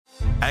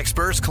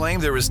Experts claim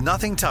there is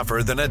nothing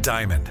tougher than a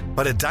diamond.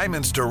 But at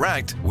Diamonds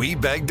Direct, we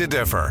beg to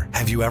differ.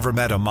 Have you ever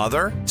met a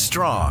mother?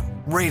 Strong,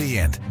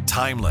 radiant,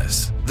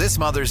 timeless. This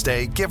Mother's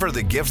Day, give her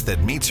the gift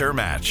that meets her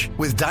match.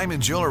 With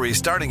diamond jewelry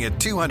starting at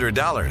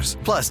 $200.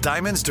 Plus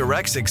Diamonds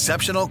Direct's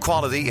exceptional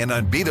quality and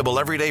unbeatable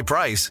everyday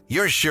price,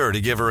 you're sure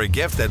to give her a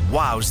gift that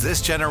wows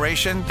this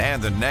generation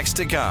and the next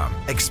to come.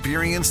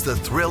 Experience the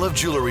thrill of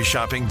jewelry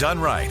shopping done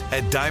right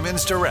at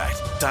Diamonds Direct.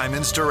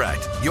 Diamonds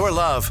Direct. Your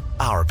love,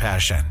 our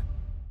passion.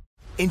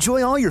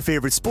 Enjoy all your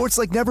favorite sports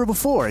like never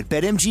before at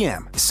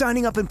BetMGM.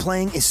 Signing up and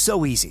playing is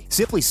so easy.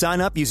 Simply sign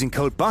up using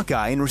code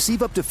Buckeye and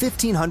receive up to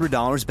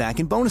 $1,500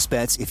 back in bonus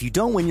bets if you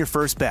don't win your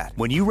first bet.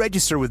 When you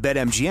register with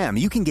BetMGM,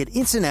 you can get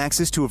instant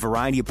access to a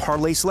variety of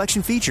parlay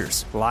selection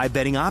features, live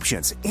betting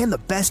options, and the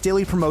best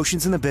daily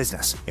promotions in the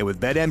business. And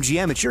with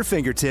BetMGM at your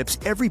fingertips,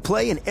 every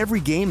play and every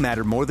game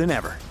matter more than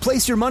ever.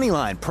 Place your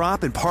moneyline,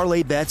 prop, and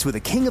parlay bets with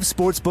the king of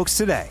sportsbooks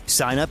today.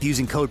 Sign up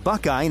using code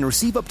Buckeye and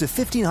receive up to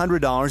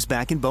 $1,500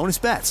 back in bonus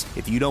bets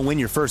if you don't win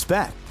your first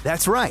bet.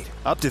 That's right,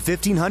 up to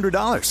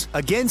 $1,500.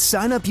 Again,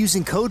 sign up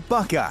using code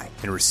Buckeye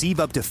and receive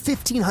up to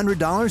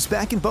 $1,500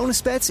 back in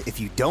bonus bets if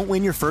you don't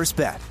win your first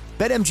bet.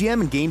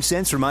 BetMGM and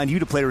GameSense remind you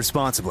to play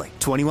responsibly.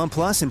 21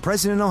 plus and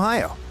present in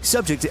Ohio.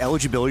 Subject to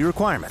eligibility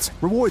requirements.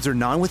 Rewards are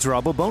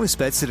non-withdrawable bonus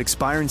bets that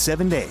expire in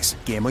 7 days.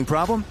 Gambling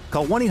problem?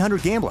 Call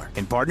 1-800-GAMBLER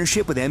in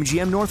partnership with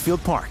MGM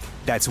Northfield Park.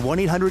 That's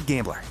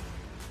 1-800-GAMBLER.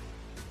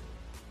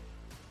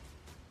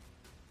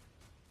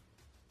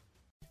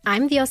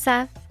 I'm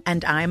Diosa.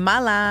 And I'm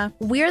Mala.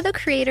 We're the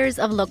creators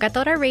of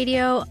Locatora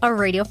Radio, a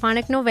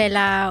radiophonic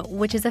novela,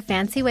 which is a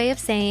fancy way of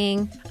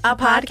saying a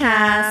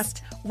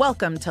podcast.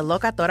 Welcome to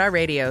Locatora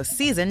Radio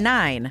Season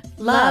 9.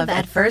 Love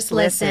at First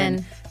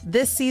Listen.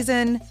 This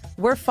season,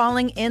 we're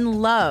falling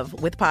in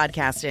love with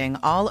podcasting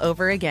all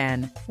over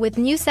again. With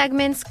new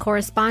segments,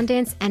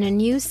 correspondence, and a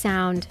new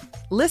sound.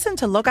 Listen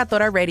to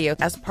Locatora Radio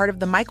as part of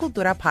the My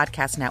Cultura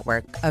Podcast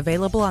Network.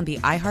 Available on the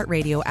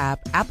iHeartRadio app,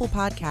 Apple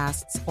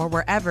Podcasts, or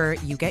wherever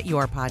you get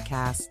your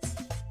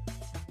podcasts.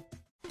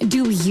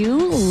 Do you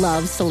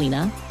love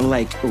Selena?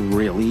 Like,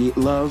 really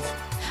love?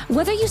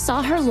 Whether you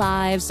saw her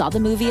live, saw the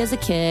movie as a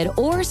kid,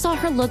 or saw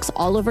her looks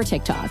all over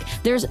TikTok,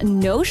 there's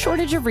no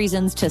shortage of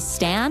reasons to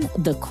stan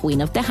the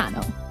Queen of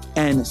Tejano.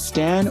 And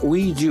Stan,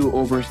 we do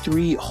over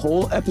 3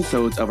 whole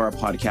episodes of our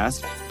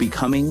podcast,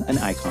 Becoming an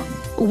Icon.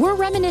 We're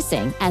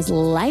reminiscing as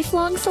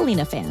lifelong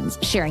Selena fans,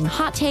 sharing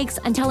hot takes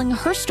and telling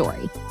her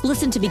story.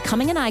 Listen to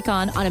Becoming an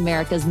Icon on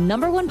America's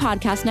 #1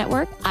 podcast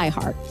network,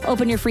 iHeart.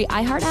 Open your free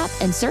iHeart app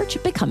and search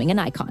Becoming an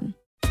Icon.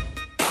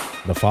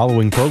 The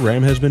following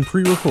program has been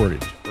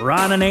pre-recorded.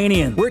 Ron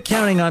Ananian. We're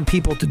counting on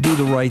people to do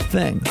the right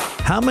thing.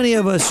 How many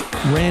of us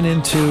ran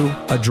into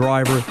a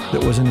driver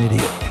that was an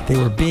idiot? They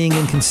were being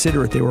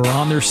inconsiderate. They were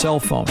on their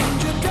cell phone.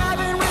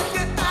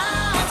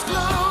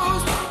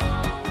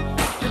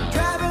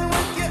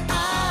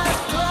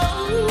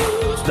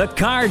 The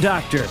Car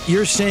Doctor.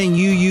 You're saying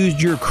you used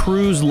your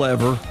cruise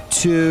lever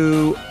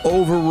to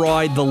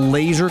override the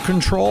laser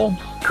control?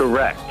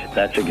 Correct.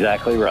 That's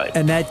exactly right.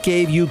 And that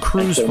gave you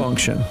cruise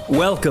function.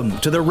 Welcome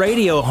to the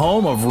radio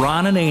home of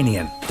Ron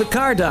Ananian, the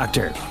Car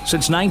Doctor.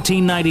 Since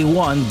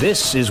 1991,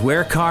 this is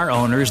where car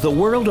owners the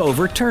world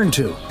over turn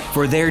to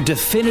for their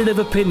definitive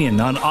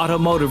opinion on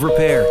automotive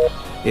repair.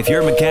 If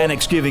your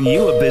mechanic's giving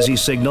you a busy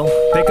signal,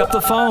 pick up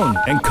the phone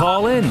and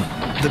call in.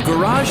 The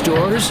garage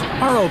doors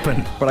are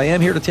open. But I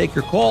am here to take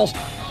your calls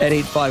at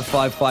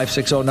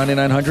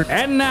 855-560-9900.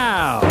 And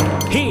now,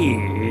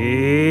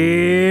 here's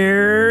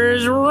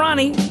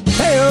Ronnie.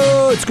 Hey,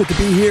 it's good to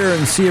be here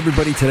and see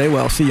everybody today.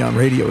 Well, I'll see you on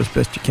radio as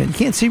best you can. You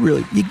can't see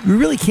you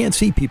really can't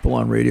see people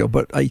on radio,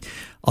 but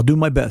I'll do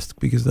my best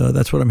because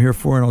that's what I'm here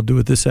for, and I'll do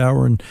it this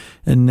hour and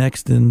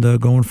next and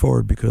going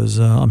forward because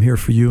I'm here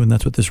for you, and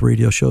that's what this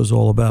radio show is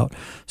all about.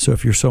 So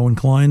if you're so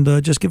inclined,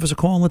 just give us a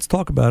call and let's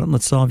talk about it and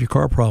let's solve your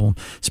car problem.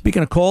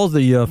 Speaking of calls,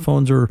 the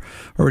phones are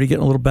already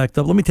getting a little backed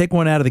up. Let me take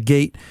one out of the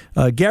gate.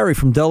 Gary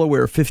from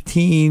Delaware,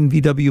 15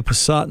 VW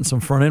Passat and some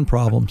front end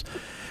problems.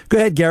 Go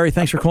ahead, Gary.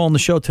 Thanks for calling the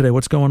show today.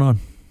 What's going on?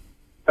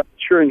 I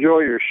sure enjoy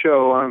your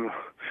show. I'm a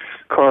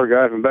car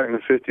guy from back in the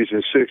 50s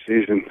and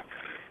 60s. And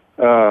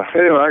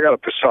anyway, I got a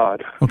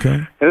Passat. Okay.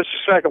 And this is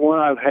the second one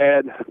I've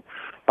had.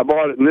 I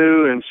bought it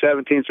new in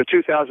 2015.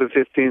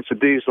 It's a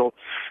diesel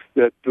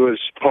that was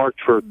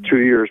parked for 2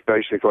 years,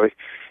 basically.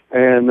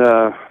 And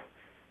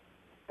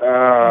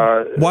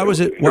why was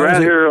it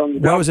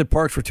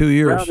parked for 2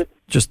 years?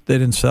 Just they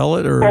didn't sell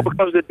it, or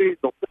because the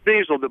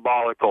diesel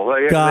debacle.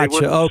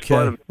 Gotcha.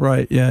 Okay.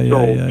 Right. Yeah.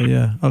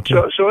 Okay.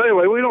 So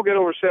anyway, we don't get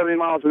over 70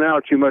 miles an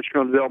hour too much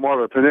on the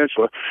Delmarva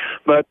Peninsula,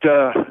 but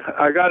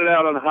I got it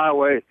out on the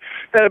highway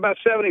at about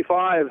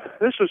 75.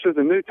 This was with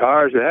the new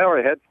tires. It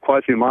already had quite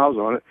a few miles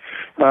on it.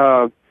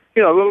 A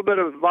little bit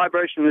of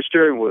vibration in the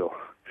steering wheel.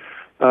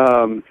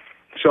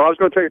 So I was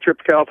going to take a trip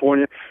to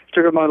California,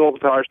 took it to my local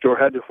tire store,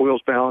 had the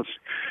wheels balanced,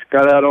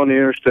 got out on the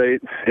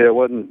interstate. It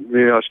wasn't,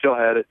 I still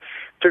had it.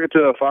 Took it to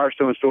a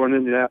Firestone store in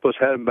Indianapolis,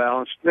 had them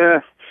balanced.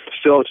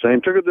 Still the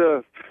same. Took it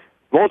to a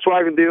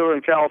Volkswagen dealer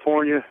in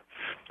California,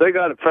 they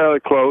got it fairly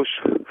close,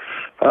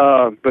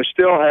 but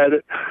still had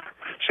it.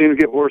 Seemed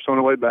to get worse on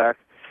the way back.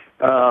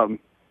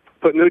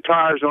 Put new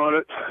tires on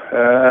it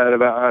at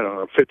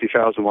about,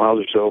 50,000 miles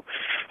or so.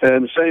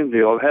 And the same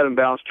deal. I had them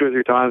bounced 2 or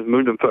 3 times,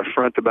 moved them from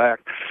front to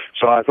back.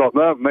 So I thought,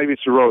 well, maybe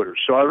it's the rotors.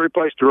 So I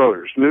replaced the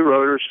rotors. New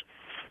rotors,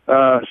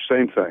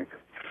 same thing.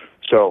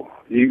 So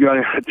you got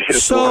an idea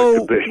of what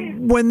it could be.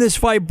 When this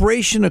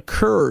vibration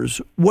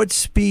occurs, what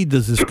speed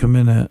does this come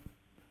in at?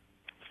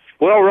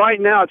 Well,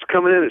 right now it's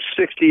coming in at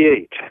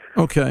 68.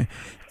 Okay.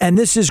 And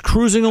this is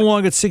cruising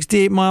along at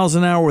 68 miles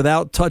an hour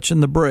without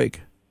touching the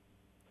brake?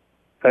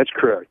 That's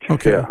correct.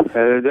 Okay. Yeah.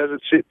 And it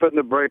doesn't see putting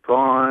the brake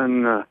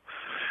on.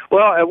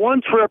 Well, at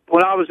one trip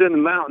when I was in the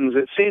mountains,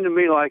 it seemed to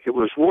me like it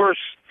was worse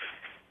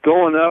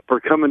going up or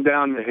coming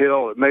down the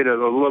hill. It made a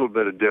little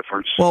bit of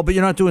difference. Well, but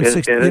you're not doing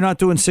you're not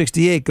doing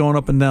 68 going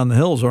up and down the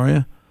hills, are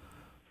you?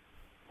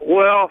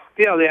 Well,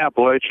 yeah, the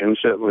Appalachians.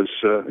 It was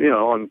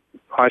on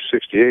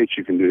I-68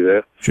 you can do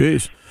that.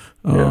 Jeez.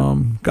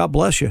 God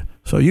bless you.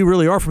 So you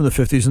really are from the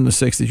 50s and the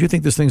 60s. You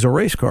think this thing's a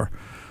race car?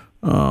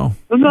 No,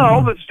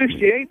 but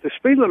 68, the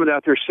speed limit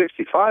out there is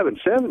 65 and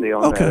 70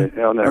 on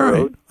that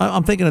road.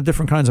 I'm thinking of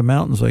different kinds of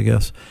mountains, I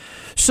guess.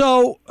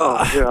 So,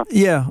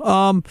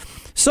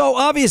 so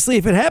obviously,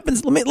 if it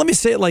happens, let me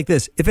say it like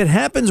this: if it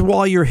happens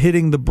while you're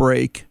hitting the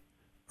brake,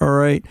 all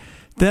right,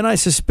 then I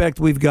suspect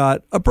we've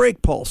got a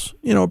brake pulse,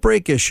 a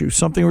brake issue,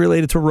 something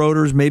related to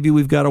rotors. Maybe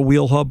we've got a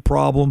wheel hub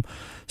problem,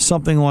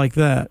 something like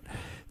that.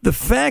 The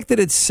fact that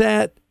it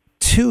sat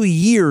 2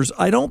 years,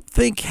 I don't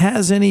think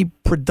has any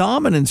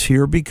predominance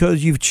here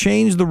because you've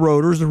changed the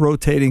rotors, the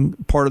rotating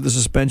part of the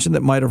suspension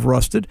that might have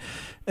rusted,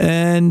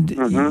 and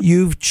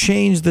you've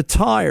changed the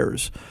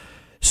tires.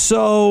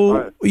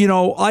 So,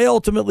 I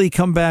ultimately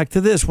come back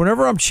to this.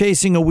 Whenever I'm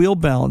chasing a wheel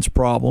balance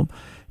problem,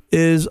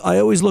 is I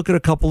always look at a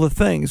couple of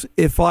things.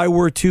 If I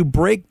were to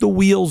break the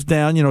wheels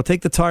down,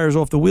 take the tires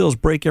off the wheels,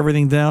 break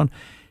everything down,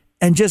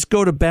 and just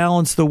go to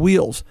balance the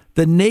wheels,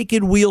 the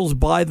naked wheels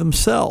by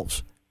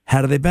themselves,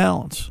 how do they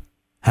balance?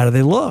 How do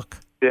they look?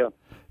 Yeah.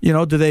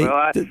 Do they?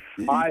 Well,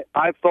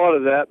 I thought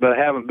of that, but I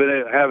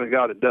haven't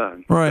got it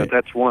done. Right.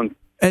 That's one.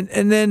 And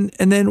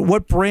then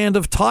what brand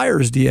of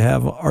tires do you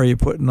have? Are you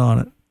putting on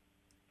it?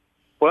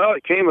 Well,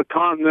 it came with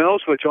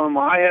Continentals, which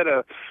I had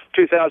a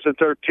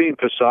 2013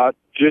 Passat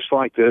just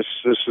like this.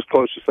 This is the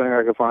closest thing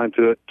I could find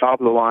to it, top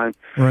of the line.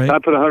 Right. I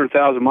put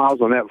 100,000 miles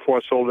on that before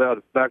I sold it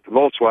out back to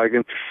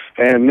Volkswagen,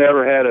 and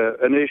never had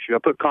an issue. I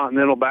put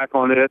Continental back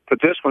on it, but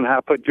this one I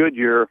put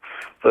Goodyear,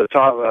 the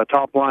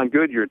top line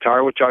Goodyear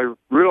tire, which I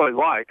really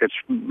like. It's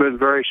been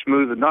very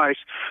smooth and nice,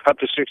 up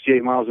to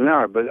 68 miles an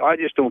hour. But I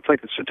just don't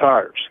think it's the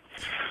tires.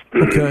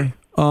 Okay.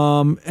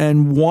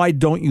 And why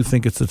don't you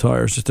think it's the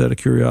tires? Just out of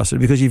curiosity,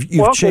 because you've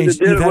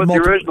changed. It did it with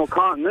the original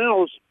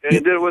Continentals.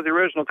 It did it with the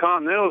original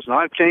Continentals, and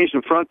I've changed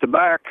them front to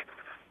back,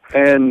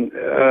 and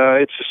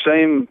it's the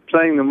same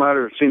thing. No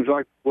matter, it seems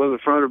like whether the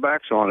front or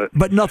back's on it.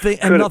 But nothing.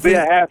 Could it be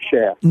a half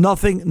shaft?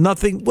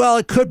 Nothing. Well,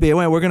 it could be.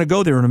 We're going to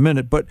go there in a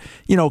minute. But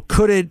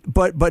could it?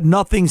 But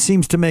nothing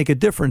seems to make a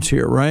difference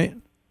here, right?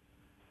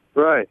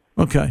 Right.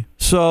 Okay.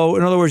 So,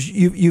 in other words,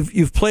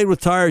 you've played with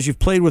tires, you've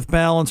played with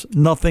balance.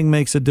 Nothing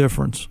makes a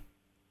difference.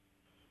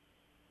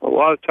 A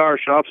lot of tire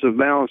shops have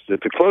balanced it.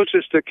 The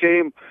closest that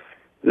came,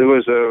 there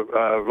was a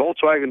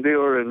Volkswagen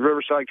dealer in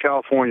Riverside,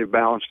 California,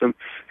 balanced them,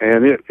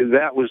 and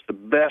that was the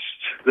best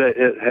that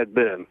it had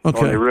been on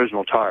the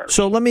original tires.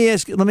 So let me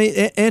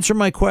answer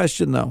my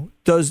question though.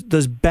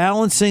 Does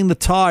balancing the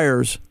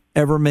tires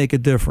ever make a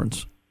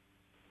difference?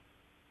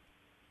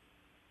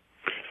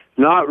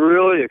 Not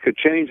really. It could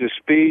change the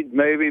speed,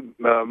 maybe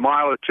a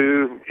mile or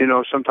two.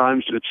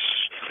 Sometimes it's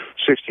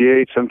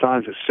 68,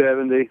 sometimes it's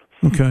 70.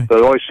 Okay. But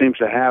it always seems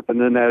to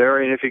happen in that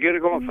area. And if you get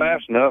it going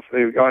fast enough,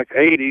 like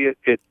 80,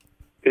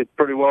 it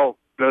pretty well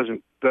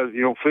doesn't.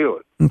 You don't feel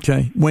it.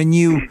 Okay. When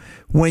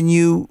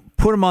you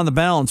put them on the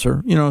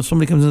balancer,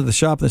 somebody comes into the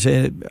shop and they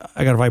say,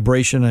 "I got a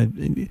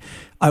vibration."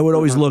 I would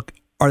always look.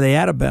 Are they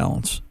out of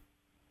balance?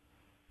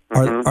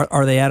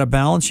 Are they out of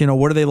balance?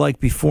 What are they like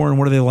before and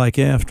what are they like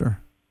after?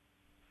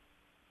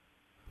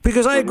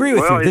 Because I agree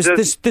with you.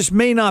 This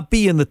may not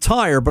be in the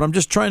tire, but I'm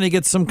just trying to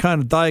get some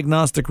kind of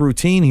diagnostic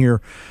routine here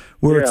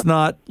where it's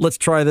not, let's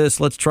try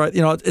this, let's try,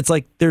 it's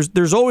like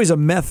there's always a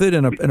method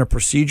and a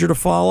procedure to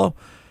follow.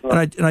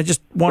 And I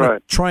just want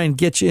to try and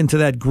get you into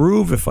that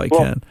groove if I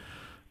can.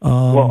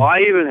 Well,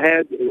 I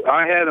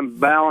had them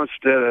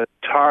balanced at a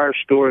tire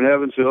store in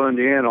Evansville,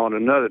 Indiana on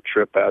another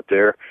trip out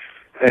there.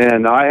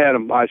 And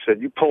I said,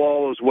 you pull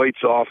all those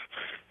weights off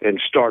and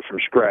start from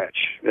scratch.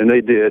 And they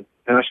did.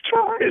 And I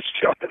still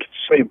had the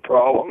same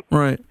problem.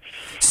 Right.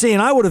 See,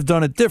 and I would have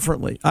done it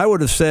differently. I would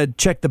have said,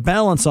 check the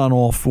balance on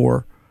all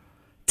four,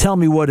 tell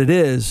me what it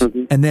is,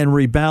 and then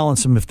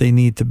rebalance them if they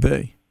need to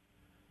be.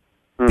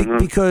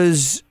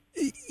 Because,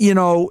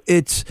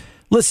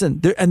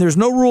 listen, there's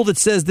no rule that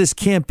says this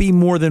can't be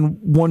more than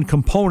one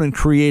component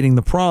creating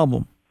the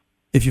problem,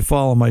 if you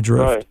follow my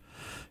drift.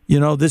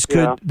 Right.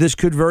 This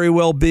could very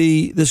well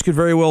be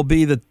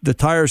that the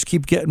tires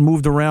keep getting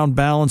moved around,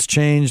 balance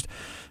changed,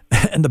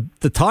 and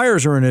the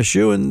tires are an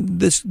issue, and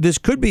this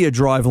could be a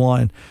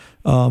driveline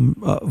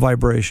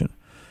vibration.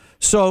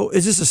 So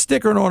is this a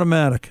stick or an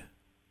automatic?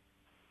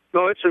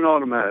 No, it's an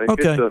automatic.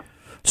 Okay.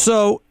 It's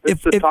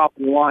the top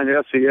of the line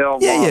SEL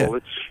model.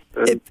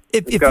 Yeah.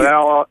 It's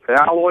got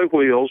alloy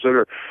wheels that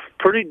are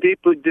pretty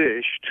deeply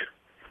dished.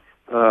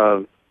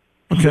 The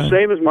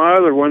same as my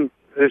other one.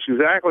 It's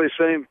exactly the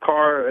same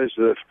car as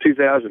the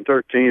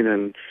 2013,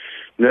 and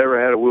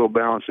never had a wheel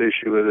balance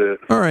issue with it.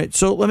 All right,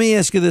 so let me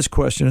ask you this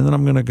question, and then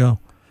I'm going to go.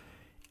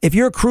 If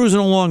you're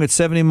cruising along at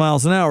 70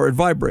 miles an hour, it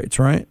vibrates,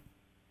 right?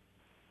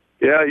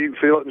 Yeah, you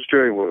can feel it in the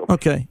steering wheel.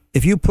 Okay.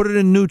 If you put it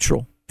in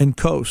neutral and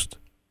coast,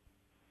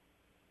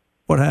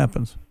 what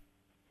happens?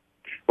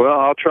 Well,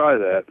 I'll try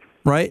that.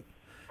 Right?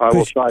 I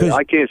will try that.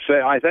 I can't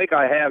say. I think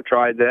I have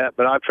tried that,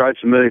 but I've tried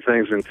so many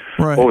things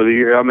over the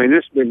year. I mean,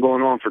 this has been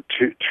going on for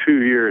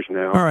two years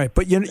now. All right,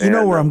 but you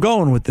know where I'm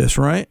going with this,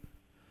 right?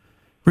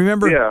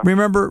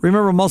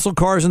 Remember muscle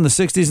cars in the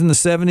 60s and the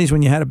 70s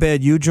when you had a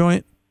bad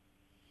U-joint?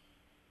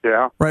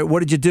 Yeah. Right,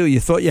 what did you do? You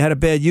thought you had a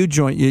bad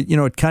U-joint. You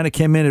know, it kind of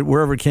came in at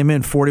wherever it came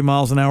in, 40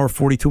 miles an hour,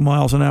 42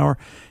 miles an hour.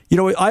 You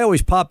know, I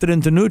always popped it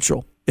into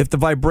neutral. If the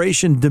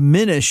vibration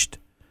diminished,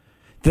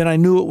 then I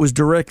knew it was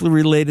directly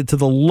related to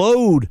the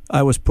load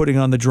I was putting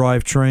on the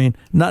drivetrain,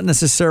 not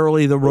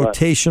necessarily the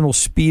rotational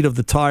speed of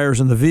the tires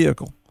in the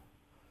vehicle.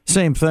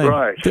 Same thing.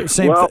 Right.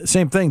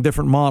 Same thing,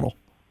 different model.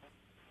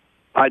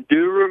 I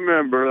do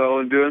remember, though,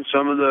 in doing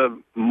some of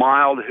the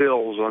mild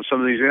hills on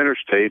some of these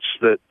interstates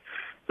that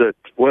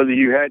whether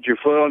you had your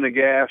foot on the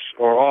gas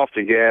or off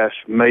the gas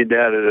made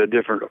that at a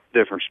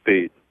different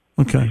speed.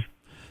 Okay.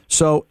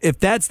 So if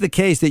that's the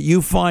case, that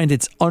you find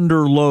it's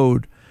under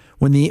load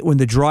when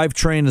the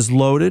drivetrain is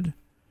loaded,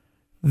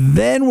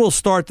 then we'll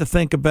start to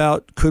think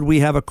about, could we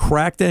have a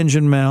cracked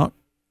engine mount,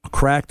 a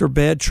cracked or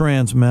bad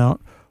trans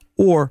mount,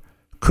 or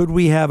could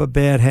we have a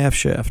bad half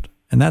shaft?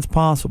 And that's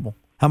possible.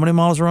 How many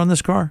miles are on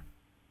this car?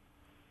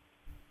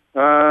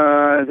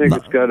 I think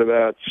it's got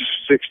about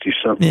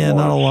 60-something. Yeah,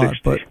 not a lot,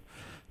 60. but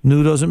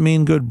new doesn't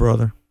mean good,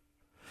 brother.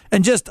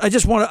 And I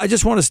just want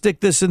to stick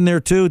this in there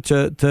too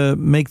to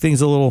make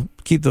things a little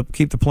keep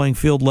the playing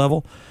field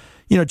level.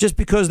 You know, just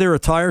because they're a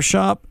tire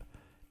shop,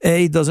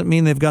 A, doesn't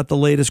mean they've got the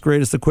latest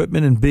greatest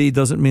equipment, and B,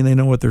 doesn't mean they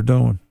know what they're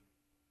doing.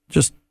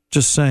 Just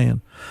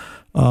saying.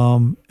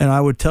 And I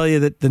would tell you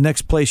that the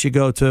next place you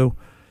go to,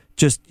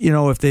 just, you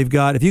know, if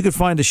you could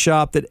find a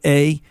shop that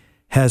A,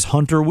 has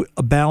Hunter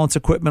balance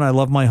equipment. I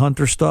love my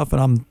Hunter stuff,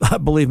 and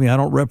believe me, I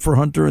don't rep for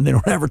Hunter, and they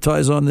don't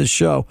advertise on this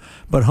show,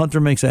 but Hunter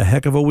makes a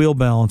heck of a wheel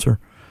balancer.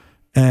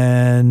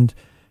 And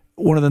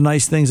one of the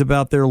nice things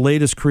about their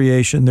latest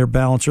creation, their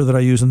balancer that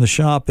I use in the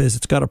shop, is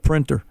it's got a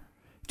printer.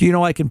 Do you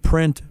know I can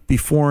print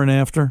before and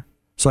after,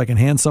 so I can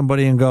hand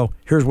somebody and go,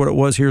 here's what it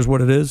was, here's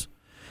what it is?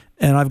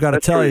 And I've got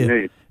to tell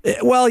you,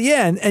 well,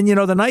 yeah, and you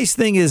know, the nice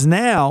thing is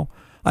now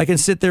I can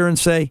sit there and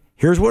say,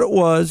 here's what it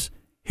was,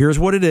 here's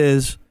what it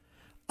is.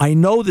 I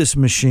know this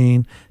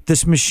machine.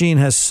 This machine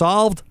has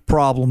solved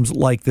problems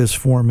like this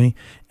for me.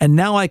 And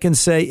now I can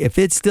say, if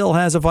it still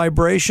has a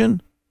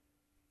vibration,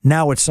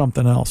 now it's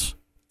something else.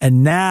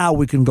 And now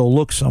we can go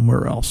look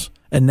somewhere else.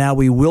 And now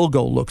we will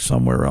go look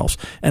somewhere else.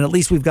 And at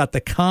least we've got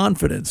the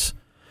confidence.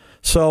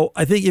 So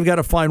I think you've got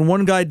to find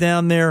one guy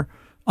down there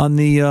on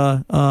the,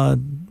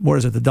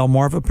 the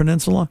Delmarva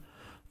Peninsula,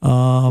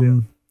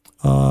 and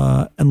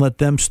let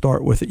them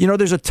start with it. You know,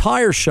 there's a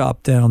tire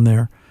shop down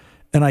there,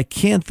 and I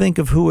can't think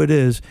of who it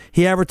is.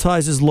 He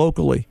advertises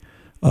locally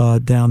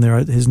down there.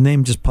 His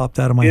name just popped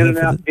out of my head.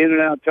 In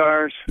and Out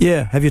Tires.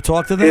 Yeah. Have you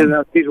talked to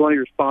them? He's one of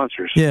your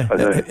sponsors. Yeah.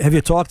 Have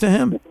you talked to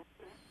him?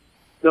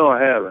 No,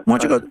 I haven't. Why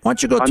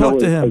don't you go talk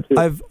to him?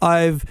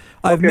 I've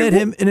met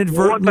him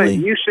inadvertently.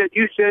 You said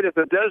if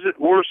it does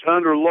it worse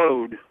under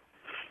load,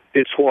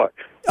 it's what?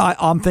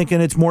 I'm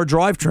thinking it's more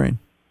drivetrain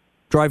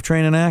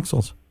and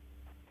axles.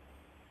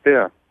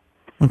 Yeah.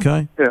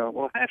 Okay. Yeah,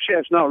 well, half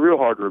shaft's not real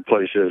hard to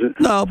replace, is it?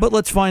 No, but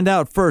let's find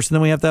out first, and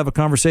then we have to have a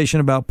conversation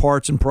about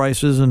parts and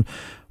prices and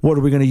what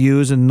are we going to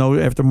use and no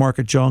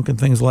aftermarket junk and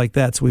things like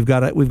that. So we've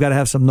got to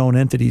have some known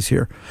entities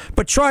here.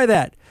 But try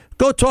that.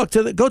 Go talk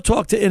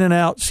to In and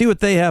Out. See what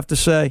they have to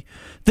say.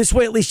 This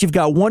way, at least you've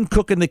got one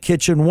cook in the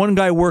kitchen, one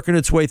guy working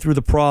its way through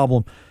the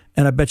problem,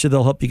 and I bet you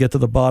they'll help you get to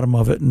the bottom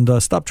of it.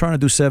 And stop trying to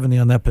do 70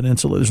 on that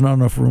peninsula. There's not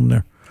enough room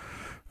there.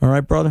 All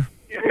right, brother.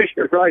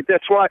 You're right.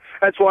 That's why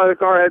the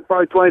car had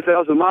probably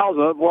 20,000 miles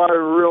on it. Why I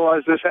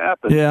realized this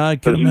happened. Yeah, I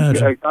can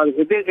imagine.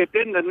 It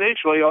didn't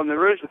initially on the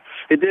original.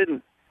 It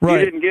didn't. Right.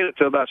 You didn't get it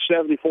to about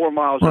 74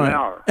 miles an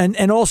hour.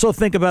 And also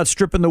think about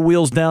stripping the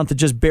wheels down to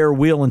just bare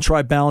wheel and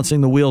try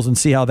balancing the wheels and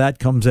see how that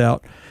comes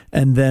out,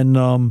 and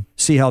then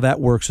see how that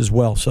works as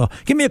well. So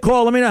give me a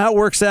call. Let me know how it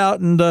works out,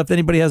 and if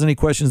anybody has any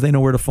questions, they know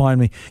where to find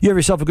me. You have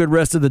yourself a good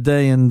rest of the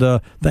day, and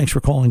thanks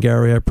for calling,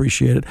 Gary. I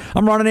appreciate it.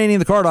 I'm Ron Ananian,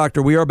 the Car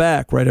Doctor. We are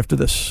back right after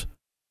this.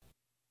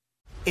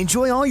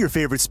 Enjoy all your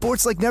favorite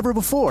sports like never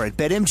before at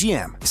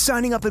BetMGM.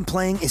 Signing up and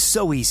playing is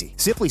so easy.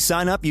 Simply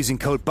sign up using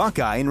code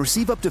Buckeye and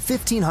receive up to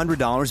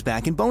 $1,500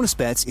 back in bonus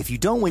bets if you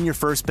don't win your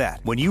first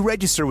bet. When you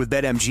register with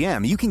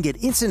BetMGM, you can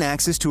get instant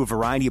access to a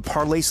variety of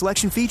parlay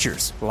selection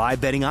features, live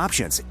betting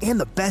options, and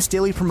the best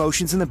daily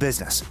promotions in the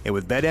business. And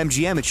with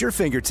BetMGM at your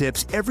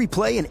fingertips, every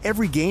play and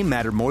every game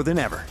matter more than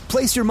ever.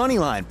 Place your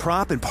moneyline,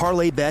 prop, and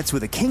parlay bets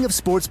with the king of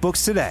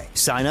sportsbooks today.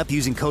 Sign up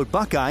using code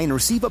Buckeye and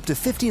receive up to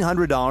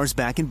 $1,500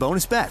 back in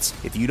bonus bets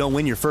if you don't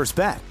win your first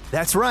bet.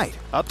 That's right,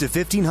 up to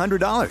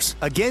 $1,500.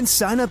 Again,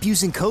 sign up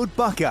using code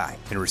Buckeye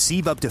and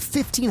receive up to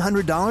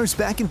 $1,500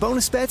 back in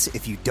bonus bets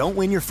if you don't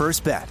win your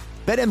first bet.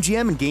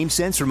 BetMGM and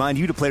GameSense remind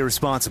you to play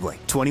responsibly.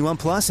 21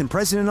 plus and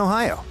present in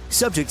Ohio.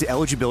 Subject to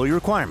eligibility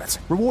requirements.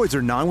 Rewards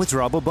are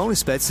non-withdrawable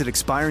bonus bets that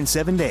expire in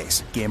 7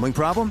 days. Gambling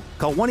problem?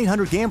 Call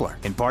 1-800-GAMBLER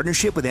in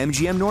partnership with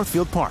MGM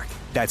Northfield Park.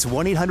 That's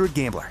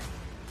 1-800-GAMBLER.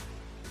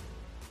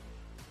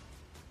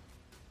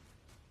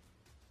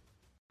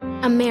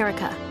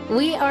 America.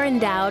 We are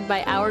endowed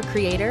by our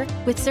Creator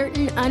with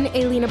certain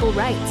unalienable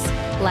rights: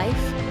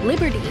 life,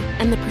 liberty,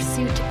 and the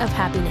pursuit of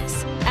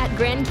happiness. At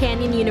Grand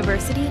Canyon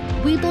University,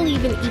 we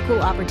believe in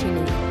equal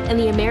opportunity, and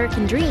the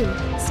American dream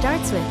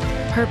starts with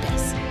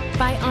purpose.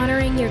 By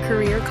honoring your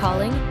career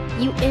calling,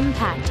 you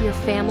impact your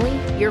family,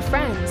 your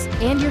friends,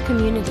 and your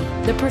community.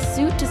 The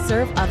pursuit to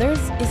serve others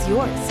is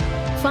yours.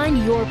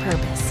 Find your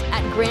purpose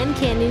at Grand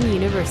Canyon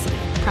University.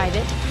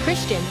 Private,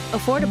 Christian,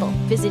 affordable.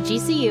 Visit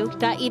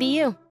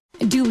gcu.edu.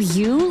 Do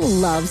you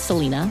love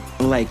Selena?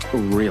 Like,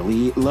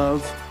 really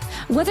love?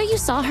 Whether you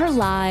saw her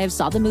live,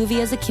 saw the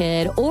movie as a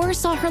kid, or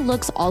saw her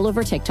looks all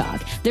over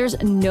TikTok, there's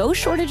no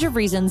shortage of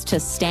reasons to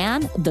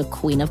stan the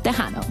Queen of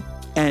Tejano.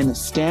 And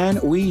Stan,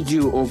 we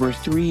do over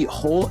 3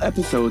 whole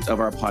episodes of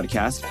our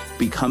podcast,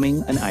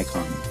 Becoming an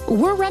Icon.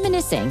 We're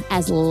reminiscing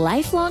as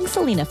lifelong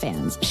Selena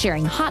fans,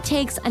 sharing hot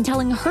takes and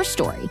telling her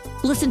story.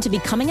 Listen to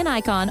Becoming an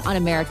Icon on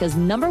America's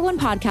 #1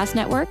 podcast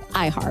network,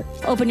 iHeart.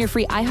 Open your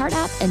free iHeart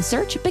app and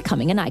search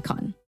Becoming an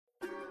Icon.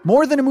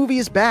 More Than a Movie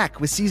is back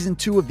with season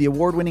 2 of the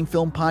award-winning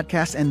film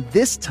podcast, and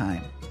this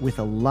time with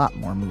a lot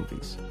more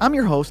movies. I'm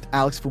your host,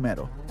 Alex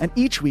Fumero, and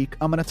each week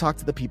I'm going to talk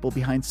to the people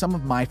behind some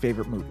of my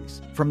favorite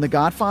movies. From The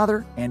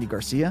Godfather, Andy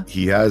Garcia.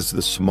 He has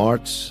the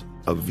smarts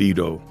of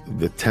Vito,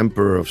 the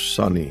temper of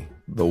Sonny,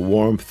 the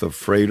warmth of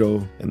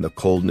Fredo, and the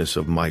coldness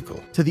of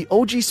Michael. To the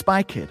OG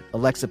Spy Kid,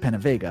 Alexa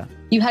Penavega.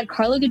 You had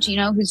Carla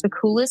Gugino, who's the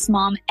coolest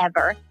mom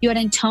ever. You had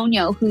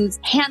Antonio, who's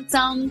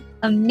handsome,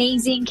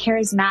 amazing,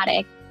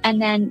 charismatic.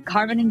 And then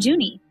Carmen and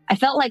Junie. I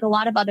felt like a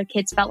lot of other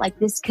kids felt like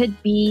this could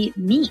be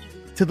me.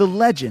 To the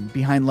legend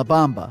behind La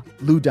Bamba,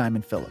 Lou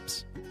Diamond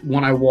Phillips.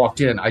 When I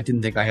walked in, I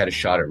didn't think I had a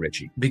shot at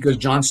Richie because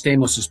John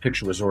Stamos'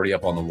 picture was already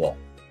up on the wall.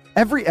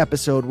 Every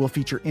episode will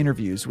feature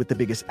interviews with the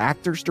biggest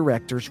actors,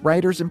 directors,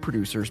 writers, and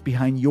producers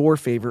behind your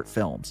favorite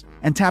films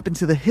and tap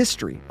into the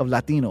history of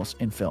Latinos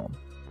in film.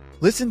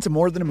 Listen to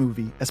More Than a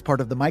Movie as part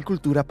of the My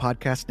Cultura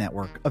Podcast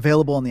Network,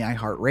 available on the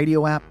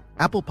iHeartRadio app,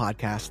 Apple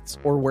Podcasts,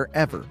 or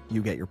wherever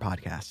you get your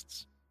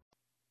podcasts.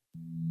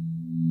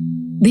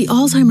 The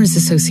Alzheimer's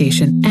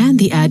Association and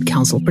the Ad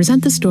Council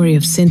present the story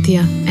of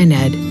Cynthia and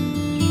Ed.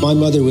 My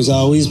mother was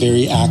always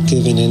very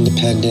active and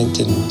independent,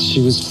 and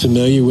she was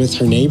familiar with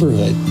her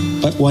neighborhood.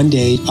 But one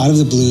day, out of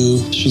the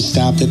blue, she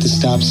stopped at the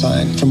stop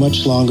sign for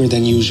much longer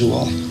than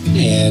usual.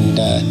 And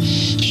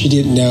she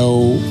didn't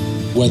know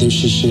whether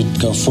she should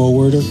go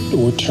forward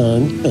or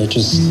turn or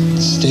just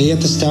stay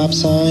at the stop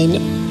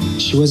sign.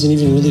 She wasn't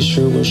even really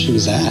sure where she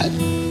was at.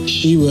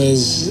 She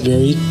was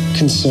very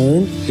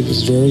concerned. It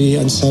was very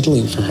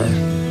unsettling for her.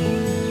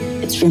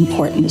 It's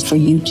important for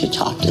you to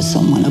talk to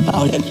someone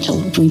about it, to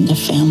bring the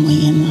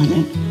family in on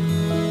it.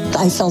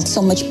 I felt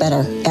so much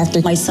better after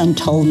my son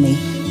told me,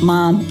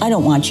 Mom, I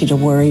don't want you to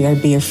worry or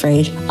be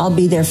afraid. I'll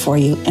be there for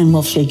you and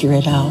we'll figure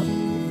it out.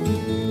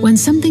 When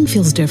something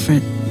feels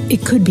different,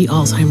 it could be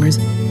Alzheimer's.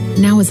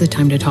 Now is the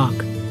time to talk.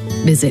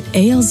 Visit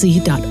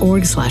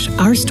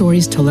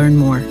alz.org/ourstories to learn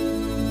more.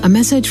 A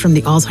message from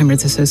the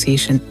Alzheimer's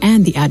Association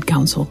and the Ad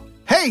Council.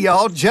 Hey,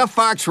 y'all, Jeff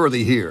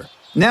Foxworthy here.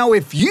 Now,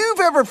 if you've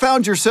ever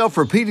found yourself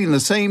repeating the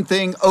same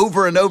thing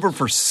over and over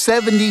for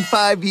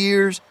 75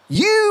 years,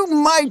 you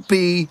might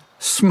be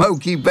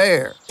Smokey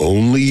Bear.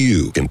 Only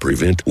you can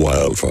prevent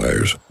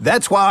wildfires.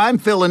 That's why I'm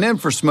filling in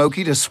for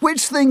Smokey to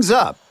switch things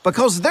up,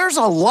 because there's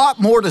a lot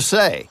more to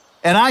say.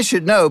 And I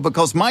should know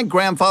because my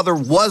grandfather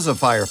was a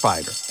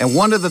firefighter. And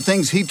one of the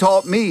things he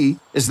taught me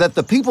is that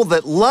the people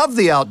that love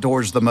the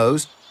outdoors the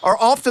most are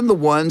often the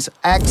ones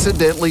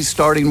accidentally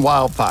starting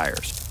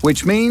wildfires,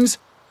 which means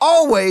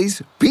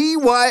always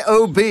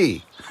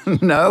BYOB.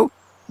 No,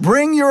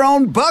 bring your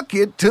own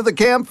bucket to the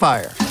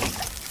campfire.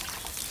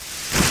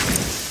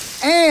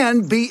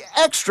 And be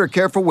extra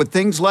careful with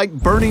things like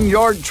burning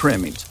yard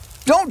trimmings.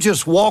 Don't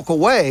just walk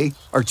away,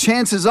 or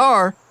chances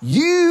are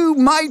you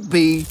might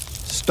be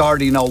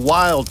starting a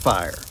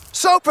wildfire.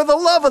 So for the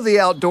love of the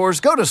outdoors,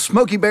 go to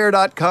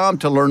SmokeyBear.com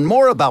to learn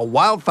more about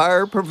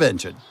wildfire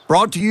prevention.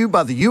 Brought to you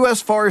by the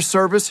U.S. Forest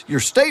Service, your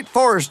state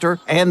forester,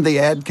 and the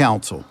Ad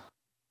Council.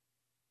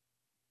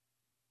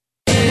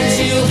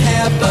 You have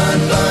have fun,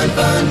 fun,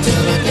 fun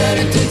till your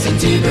daddy takes a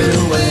T-bird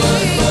away.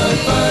 Fun, fun,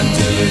 fun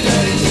till your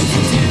daddy takes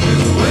a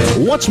T-bird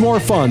away. What's more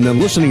fun than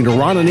listening to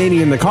Ron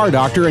Ananian the Car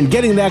Doctor and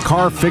getting that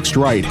car fixed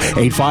right?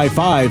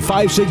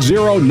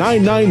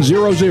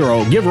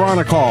 855-560-9900. Give Ron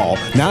a call.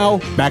 Now,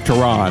 back to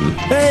Ron.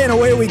 Hey, and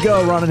away we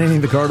go. Ron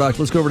Ananian the Car Doctor.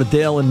 Let's go over to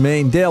Dale in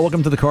Maine. Dale,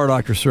 welcome to the Car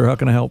Doctor, sir. How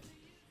can I help?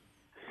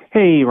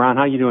 Hey, Ron.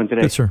 How you doing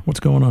today? Good, sir. What's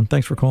going on?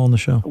 Thanks for calling the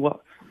show.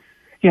 Well,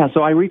 yeah,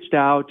 so I reached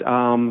out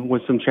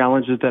with some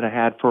challenges that I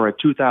had for a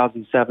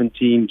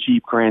 2017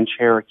 Jeep Grand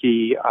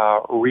Cherokee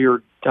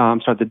rear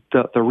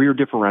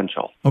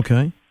differential.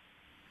 Okay.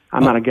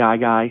 I'm not a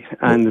guy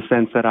in the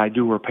sense that I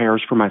do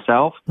repairs for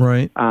myself.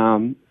 Right.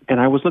 And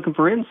I was looking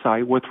for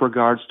insight with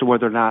regards to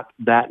whether or not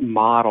that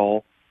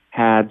model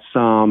had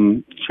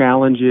some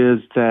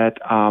challenges that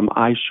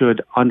I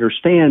should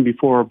understand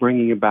before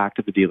bringing it back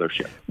to the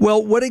dealership.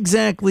 Well, what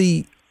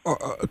exactly,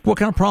 what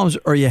kind of problems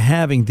are you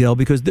having, Dale?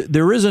 Because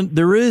there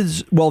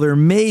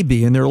may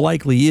be, and there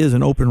likely is,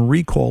 an open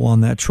recall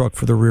on that truck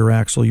for the rear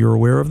axle. You're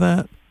aware of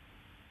that?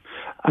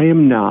 I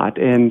am not,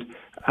 and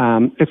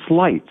it's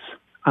lights.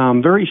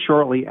 Very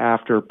shortly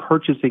after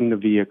purchasing the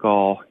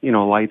vehicle,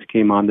 lights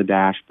came on the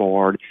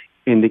dashboard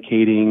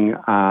indicating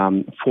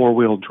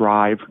four-wheel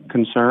drive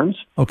concerns.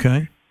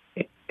 Okay.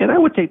 And I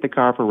would take the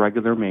car for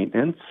regular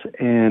maintenance,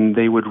 and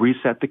they would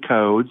reset the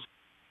codes.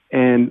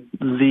 And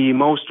the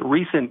most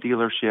recent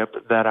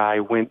dealership that I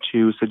went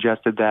to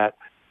suggested that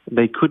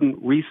they couldn't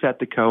reset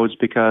the codes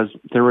because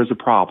there was a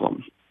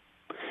problem.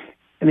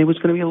 And it was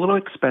going to be a little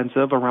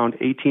expensive, around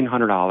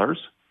 $1,800.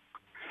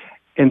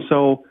 And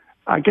so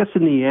I guess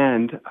in the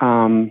end,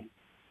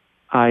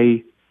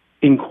 I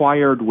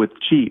inquired with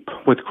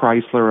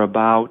Chrysler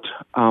about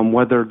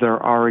whether there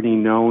are any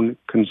known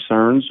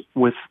concerns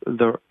with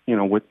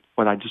with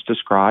what I just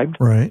described.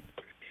 Right.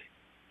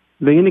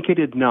 They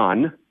indicated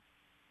none.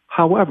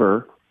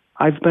 However,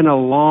 I've been a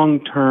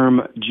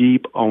long-term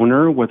Jeep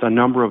owner with a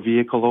number of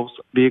vehicles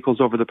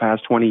over the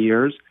past 20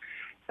 years,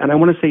 and I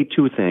want to say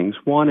two things.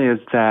 One is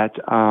that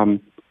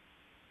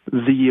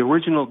the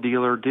original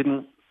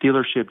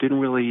dealership didn't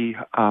really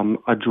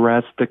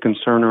address the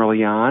concern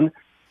early on,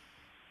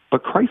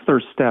 but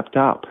Chrysler stepped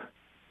up,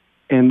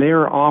 and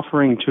they're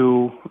offering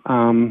to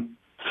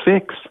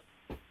fix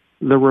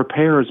the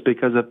repairs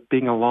because of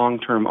being a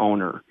long-term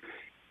owner.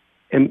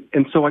 And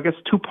so I guess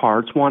two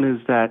parts. One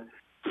is that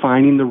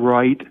finding the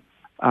right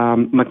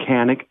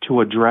mechanic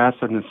to address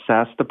and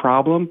assess the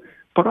problem,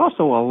 but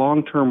also a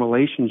long-term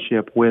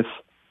relationship with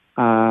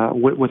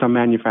a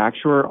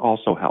manufacturer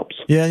also helps.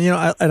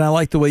 Yeah, I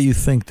like the way you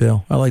think,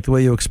 Dale. I like the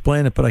way you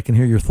explain it, but I can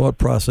hear your thought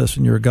process,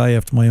 and you're a guy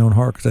after my own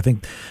heart, because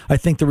I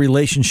think the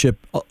relationship,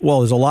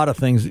 well, there's a lot of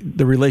things,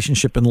 the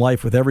relationship in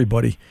life with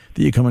everybody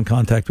that you come in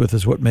contact with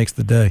is what makes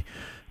the day.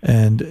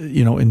 And,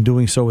 in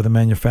doing so with a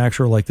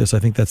manufacturer like this, I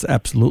think that's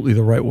absolutely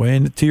the right way.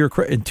 And to your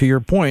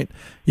point,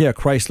 yeah,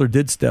 Chrysler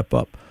did step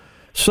up.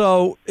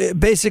 So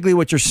basically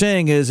what you're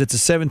saying is it's a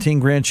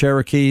 17 Grand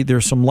Cherokee.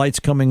 There's some lights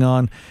coming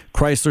on.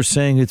 Chrysler's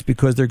saying it's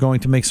because they're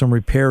going to make some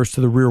repairs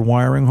to the rear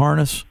wiring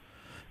harness.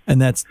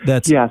 And that's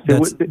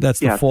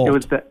the fault. It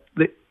was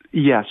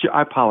yes,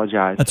 I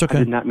apologize. That's okay.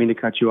 I did not mean to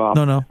cut you off.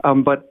 No.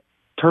 But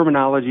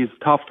terminology is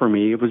tough for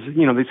me. It was,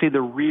 they say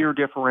the rear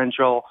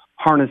differential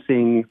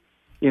harnessing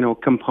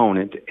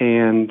component,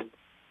 and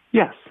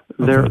yes,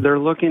 they're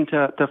looking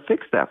to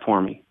fix that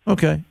for me.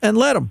 Okay, and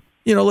let them.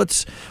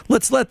 Let's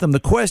let them. The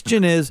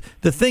question is,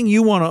 the thing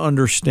you want to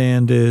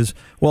understand is,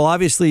 well,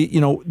 obviously,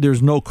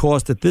 there's no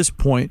cost at this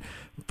point,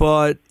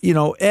 but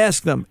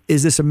ask them: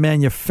 is this a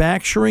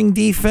manufacturing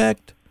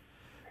defect?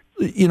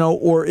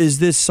 Or is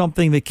this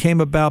something that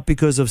came about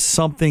because of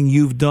something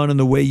you've done in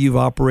the way you've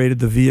operated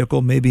the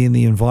vehicle, maybe in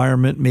the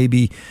environment,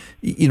 maybe,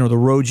 the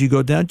roads you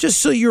go down, just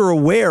so you're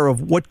aware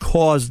of what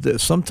caused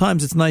this.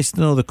 Sometimes it's nice to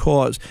know the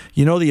cause.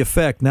 You know the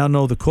effect, now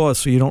know the cause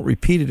so you don't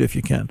repeat it if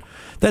you can.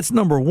 That's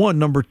number one.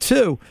 Number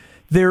two,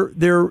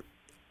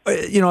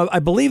 I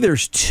believe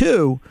there's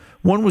two.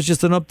 One was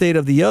just an update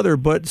of the other,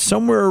 but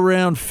somewhere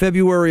around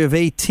February of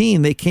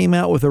 2018, they came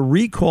out with a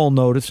recall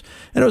notice,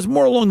 and it was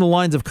more along the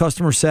lines of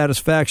customer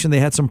satisfaction. They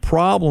had some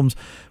problems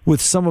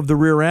with some of the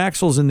rear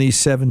axles in these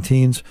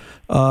 17s,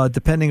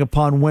 depending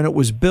upon when it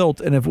was built,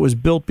 and if it was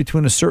built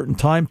between a certain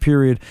time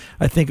period.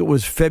 I think it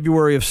was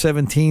February of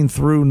 17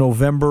 through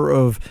November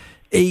of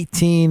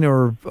 18,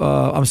 or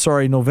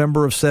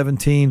November of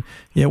 17.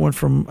 Yeah,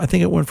 I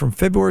think it went from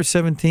February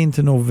 17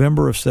 to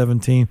November of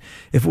 17.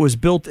 If it was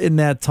built in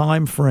that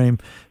time frame,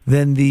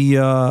 then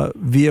the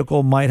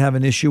vehicle might have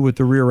an issue with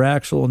the rear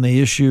axle, and they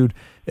issued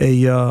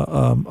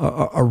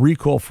a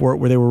recall for it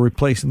where they were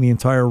replacing the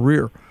entire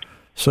rear.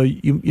 So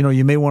you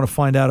may want to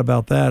find out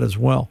about that as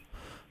well.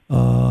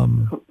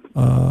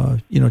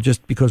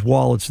 Just because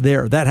while it's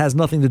there, that has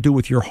nothing to do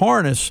with your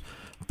harness,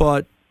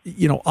 but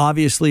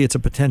obviously it's a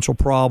potential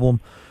problem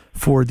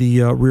for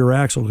the rear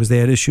axle because they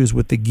had issues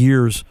with the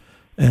gears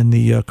and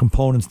the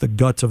components, the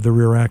guts of the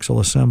rear axle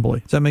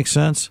assembly. Does that make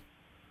sense?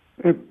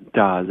 It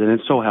does, and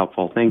it's so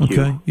helpful. Thank you.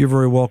 Okay, you're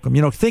very welcome.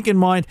 Keep in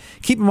mind,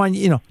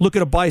 look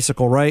at a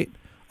bicycle, right?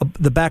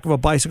 the back of a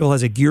bicycle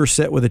has a gear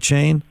set with a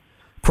chain.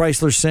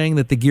 Chrysler's saying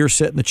that the gear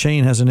set and the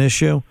chain has an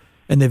issue,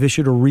 and they've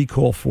issued a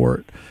recall for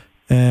it.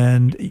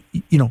 And,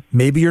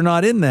 maybe you're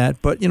not in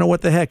that, but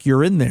what the heck,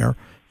 you're in there.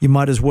 You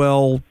might as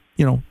well,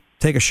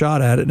 take a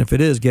shot at it. And if it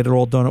is, get it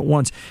all done at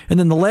once. And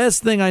then the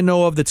last thing I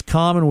know of that's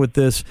common with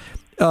this,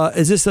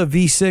 is this a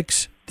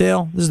V6,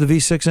 Dale? This is the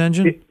V6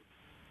 engine?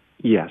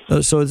 Yes.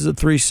 So it's a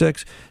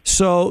 3.6.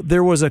 So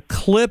there was a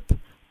clip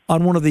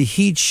on one of the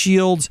heat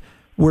shields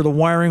where the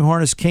wiring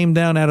harness came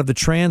down out of the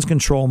trans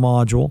control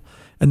module,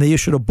 and they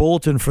issued a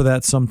bulletin for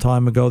that some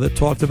time ago that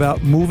talked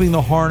about moving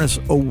the harness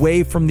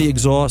away from the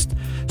exhaust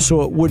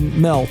so it wouldn't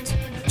melt.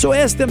 So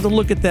ask them to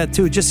look at that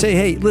too. Just say,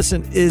 hey,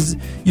 listen,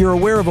 you're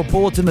aware of a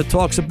bulletin that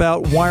talks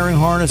about wiring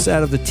harness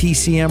out of the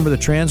TCM or the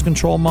trans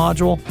control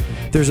module?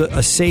 There's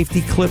a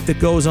safety clip that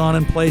goes on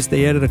in place.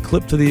 They added a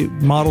clip to the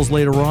models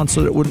later on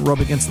so that it wouldn't rub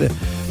against the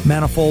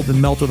manifold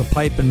and melt, or the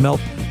pipe and melt.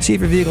 See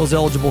if your vehicle is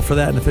eligible for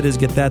that, and if it is,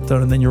 get that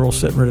done, and then you're all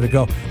set and ready to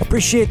go.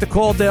 Appreciate the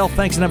call, Dale.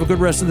 Thanks, and have a good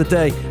rest of the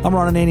day. I'm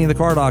Ron Ananian, the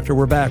Car Doctor.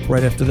 We're back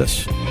right after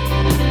this.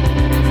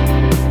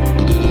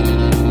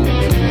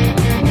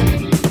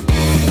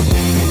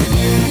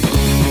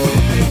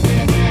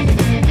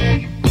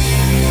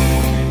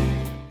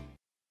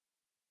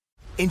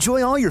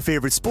 Enjoy all your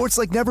favorite sports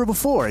like never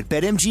before at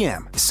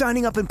BetMGM.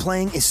 Signing up and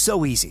playing is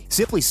so easy.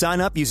 Simply sign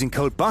up using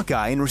code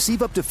Buckeye and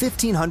receive up to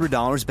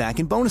 $1,500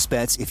 back in bonus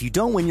bets if you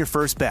don't win your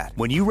first bet.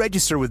 When you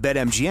register with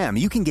BetMGM,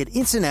 you can get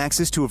instant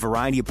access to a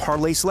variety of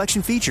parlay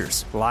selection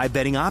features, live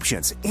betting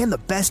options, and the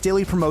best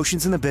daily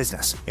promotions in the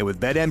business. And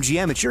with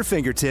BetMGM at your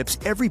fingertips,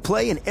 every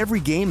play and every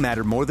game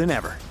matter more than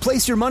ever.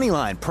 Place your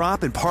moneyline,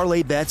 prop, and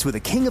parlay bets with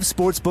the king of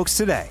sportsbooks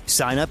today.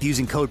 Sign up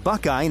using code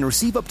Buckeye and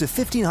receive up to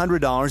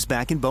 $1,500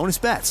 back in bonus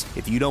bets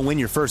if you don't win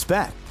your first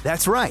bet.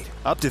 That's right,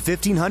 up to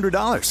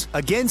 $1,500.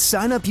 Again,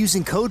 sign up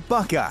using code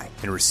Buckeye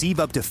and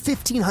receive up to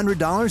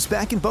 $1,500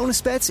 back in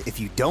bonus bets if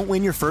you don't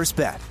win your first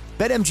bet.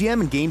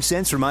 BetMGM and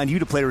GameSense remind you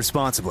to play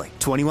responsibly.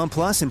 21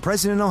 plus and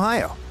present in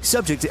Ohio.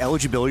 Subject to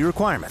eligibility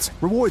requirements.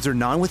 Rewards are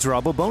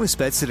non-withdrawable bonus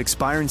bets that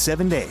expire in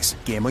 7 days.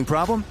 Gambling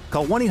problem?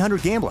 Call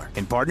 1-800-GAMBLER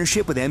in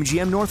partnership with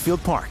MGM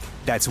Northfield Park.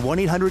 That's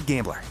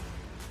 1-800-GAMBLER.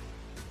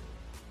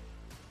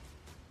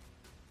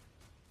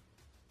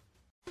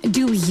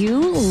 Do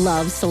you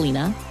love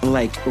Selena?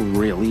 Like,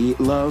 really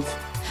love?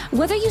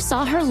 Whether you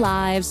saw her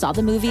live, saw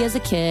the movie as a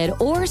kid,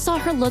 or saw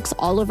her looks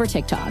all over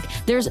TikTok,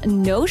 there's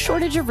no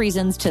shortage of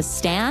reasons to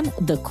stan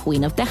the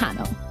Queen of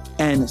Tejano.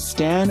 And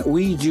Stan,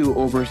 we do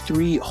over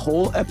 3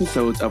 whole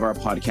episodes of our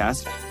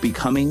podcast,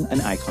 Becoming an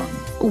Icon.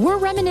 We're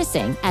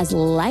reminiscing as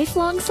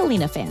lifelong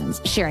Selena fans,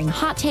 sharing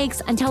hot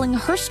takes and telling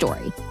her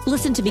story.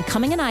 Listen to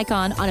Becoming an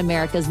Icon on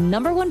America's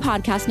 #1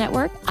 podcast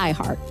network,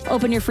 iHeart.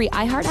 Open your free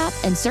iHeart app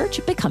and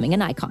search Becoming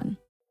an Icon.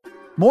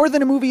 More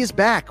Than a Movie is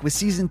back with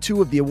season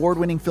 2 of the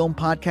award-winning film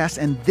podcast,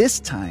 and this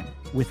time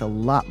with a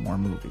lot more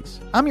movies.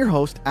 I'm your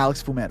host,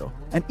 Alex Fumero,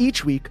 and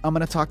each week I'm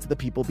going to talk to the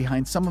people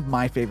behind some of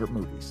my favorite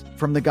movies.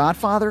 From The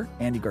Godfather,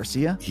 Andy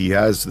Garcia. He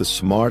has the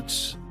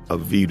smarts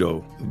of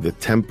Vito, the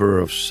temper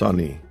of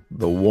Sonny,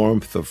 the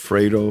warmth of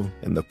Fredo,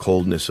 and the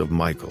coldness of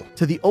Michael.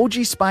 To the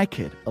OG Spy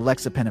Kid,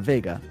 Alexa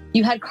Penavega.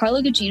 You had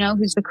Carla Gugino,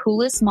 who's the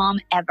coolest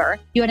mom ever.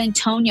 You had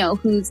Antonio,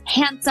 who's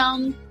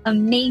handsome,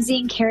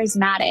 amazing,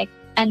 charismatic.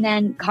 And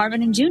then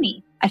Carmen and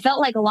Junie. I felt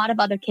like a lot of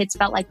other kids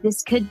felt like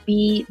this could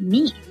be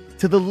me.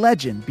 To the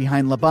legend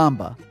behind La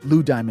Bamba,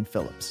 Lou Diamond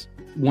Phillips.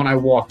 When I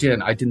walked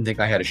in, I didn't think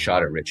I had a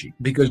shot at Richie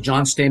because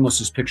John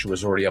Stamos' picture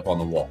was already up on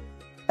the wall.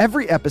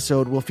 Every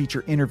episode will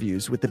feature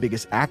interviews with the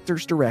biggest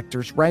actors,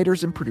 directors,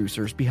 writers, and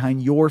producers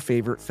behind your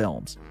favorite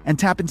films and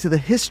tap into the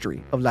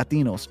history of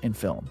Latinos in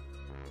film.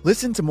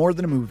 Listen to More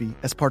Than a Movie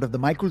as part of the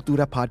My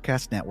Cultura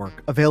podcast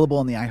network, available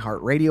on the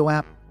iHeartRadio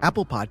app,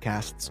 Apple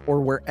Podcasts,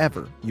 or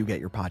wherever you get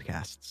your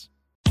podcasts.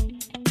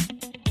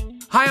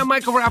 Hi, I'm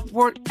Michael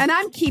Rappaport. And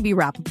I'm Kibi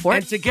Rappaport.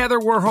 And together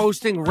we're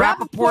hosting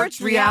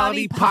Rappaport's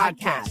Reality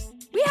Podcast.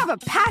 We have a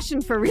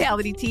passion for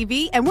reality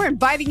TV, and we're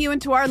inviting you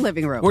into our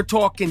living room. We're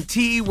talking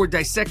tea, we're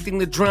dissecting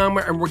the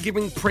drama, and we're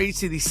giving praise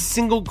to the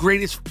single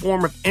greatest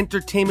form of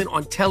entertainment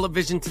on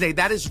television today.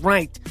 That is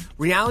right.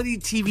 Reality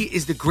TV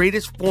is the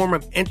greatest form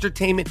of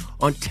entertainment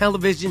on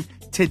television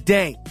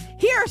today.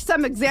 Here are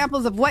some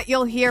examples of what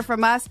you'll hear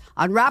from us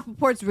on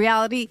Rappaport's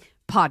Reality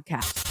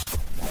Podcast.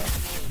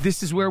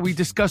 This is where we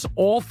discuss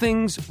all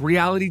things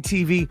reality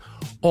TV,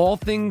 all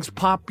things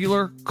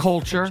popular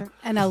culture.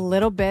 And a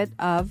little bit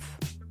of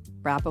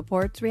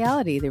Rappaport's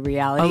reality, the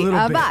reality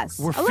of bit. Us.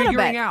 We're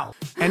figuring out.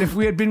 And if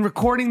we had been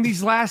recording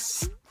these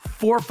last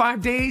 4 or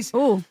 5 days,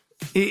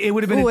 it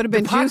would have been, the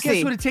podcast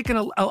juicy. would have taken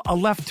a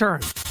left turn.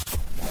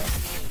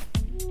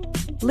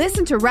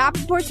 Listen to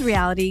Rappaport's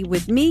Reality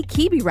with me,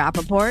 Kibi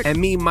Rappaport. And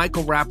me,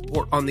 Michael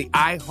Rappaport, on the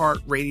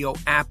iHeartRadio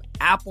app,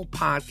 Apple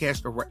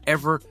Podcast, or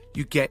wherever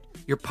you get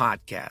your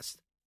podcast.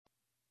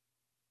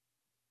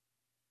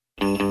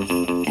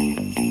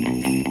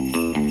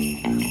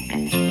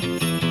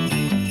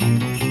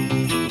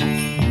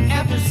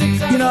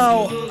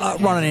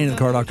 Ron Ananian, the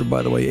Car Doctor,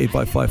 by the way,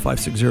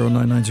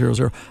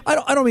 855-560-9900.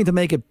 I I don't mean to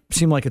make it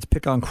seem like it's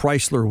pick on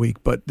Chrysler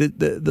week, but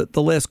the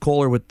last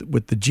caller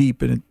with the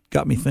Jeep, and it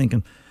got me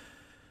thinking.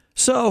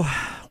 So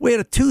we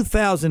had a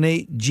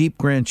 2008 Jeep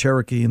Grand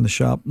Cherokee in the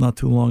shop not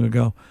too long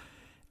ago.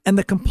 And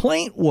the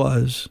complaint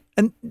was,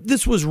 and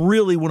this was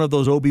really one of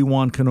those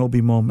Obi-Wan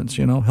Kenobi moments,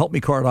 help me,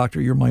 car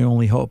doctor, you're my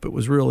only hope. It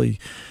was really,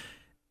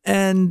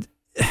 and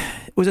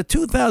it was a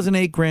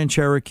 2008 Grand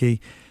Cherokee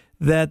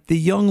that the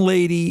young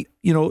lady,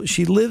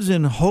 she lives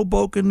in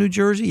Hoboken, New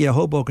Jersey. Yeah,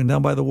 Hoboken,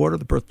 down by the water,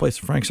 the birthplace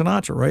of Frank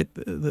Sinatra, right?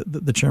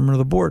 The chairman of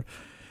the board.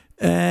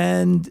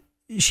 And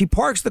she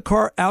parks the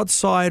car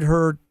outside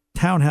her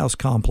townhouse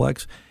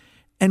complex,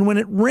 and when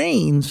it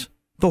rains,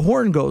 the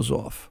horn goes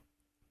off.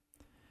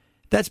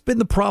 That's been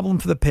the problem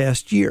for the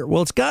past year.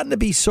 Well, it's gotten to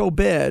be so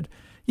bad.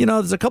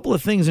 There's a couple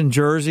of things in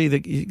Jersey,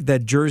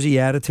 that Jersey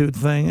attitude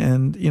thing,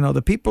 and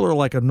the people are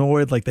like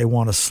annoyed, like they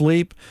want to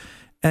sleep.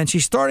 And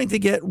she's starting to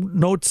get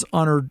notes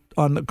on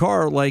the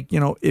car, like,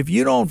 if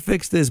you don't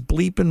fix this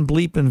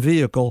bleeping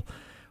vehicle,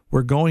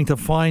 we're going to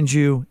find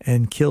you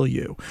and kill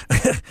you.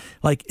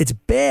 Like, it's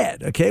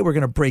bad, okay? We're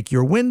going to break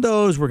your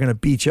windows. We're going to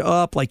beat you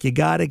up. Like, you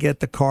got to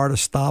get the car to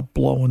stop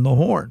blowing the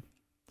horn.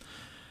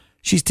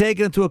 She's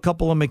taken it to a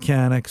couple of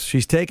mechanics.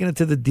 She's taken it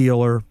to the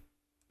dealer.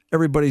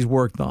 Everybody's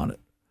worked on it.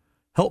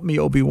 Help me,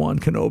 Obi-Wan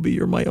Kenobi.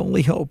 You're my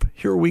only hope.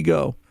 Here we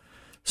go.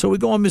 So we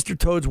go on Mr.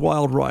 Toad's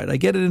Wild Ride. I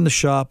get it in the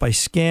shop. I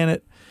scan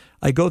it.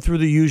 I go through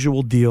the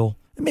usual deal.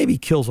 Maybe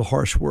kill's a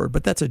harsh word,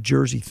 but that's a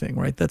Jersey thing,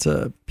 right?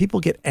 People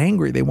get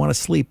angry. They want to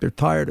sleep. They're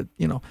tired.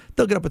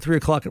 They'll get up at 3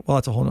 o'clock. Well,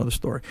 that's a whole other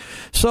story.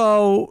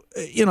 So,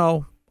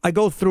 I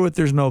go through it.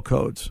 There's no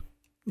codes.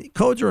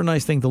 Codes are a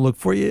nice thing to look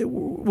for.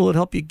 Will it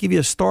help you, give you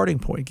a starting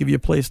point, give you a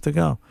place to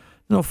go?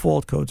 No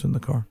fault codes in the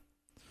car.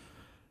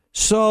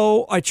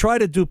 So I try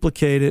to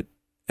duplicate it,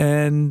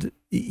 and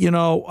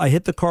I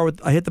hit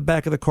the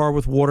back of the car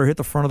with water, hit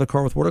the front of the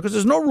car with water, because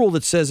there's no rule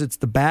that says it's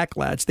the back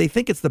latch. They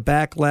think it's the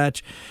back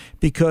latch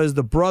because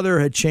the brother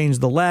had changed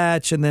the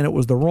latch, and then it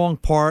was the wrong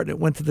part. It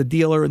went to the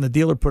dealer, and the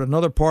dealer put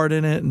another part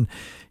in it, and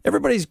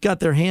everybody's got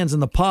their hands in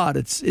the pot.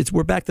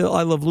 We're back to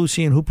I Love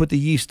Lucy and who put the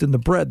yeast in the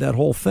bread, that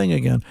whole thing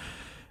again.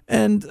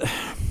 And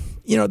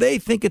they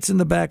think it's in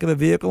the back of the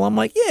vehicle. I'm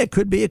like, yeah, it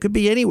could be. It could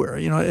be anywhere.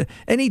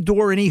 Any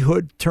door, any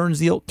hood turns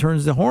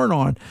the horn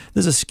on.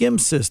 There's a skim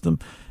system.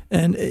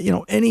 And,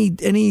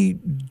 any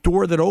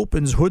door that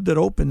opens, hood that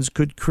opens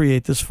could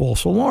create this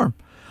false alarm.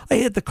 I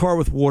hit the car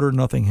with water,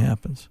 nothing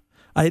happens.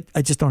 I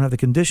just don't have the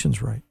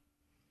conditions right.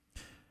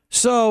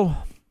 So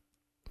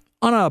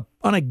on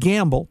a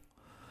gamble,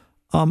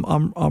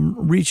 I'm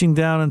reaching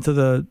down into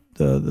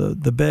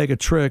the bag of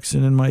tricks,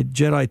 and in my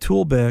Jedi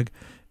tool bag,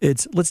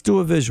 let's do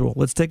a visual.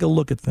 Let's take a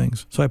look at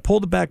things. So I pull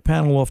the back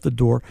panel off the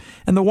door,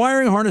 and the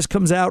wiring harness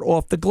comes out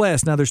off the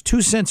glass. Now, there's two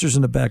sensors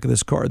in the back of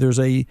this car. There's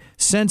a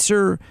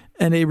sensor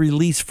and a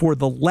release for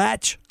the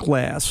latch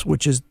glass,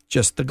 which is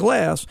just the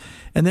glass.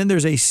 And then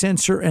there's a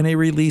sensor and a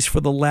release for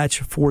the latch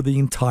for the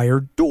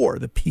entire door,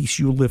 the piece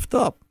you lift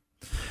up.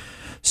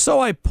 So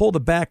I pull the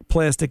back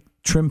plastic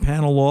trim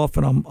panel off,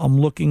 and I'm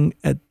looking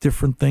at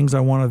different things.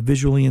 I want to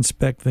visually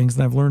inspect things,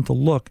 and I've learned to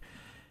look.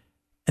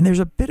 And there's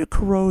a bit of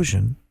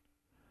corrosion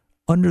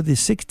under the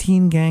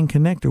 16-gang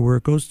connector where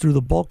it goes through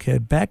the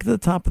bulkhead back to the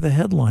top of the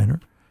headliner.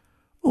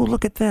 Oh,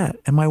 look at that.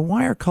 And my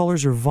wire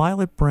colors are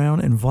violet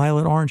brown and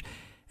violet orange.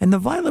 And the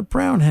violet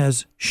brown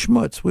has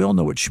schmutz. We all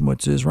know what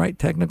schmutz is, right?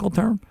 Technical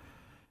term.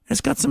 And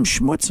it's got some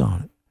schmutz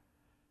on it.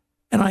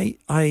 And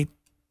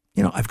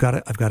I've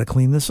got to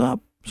clean this up.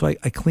 So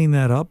I clean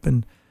that up,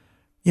 and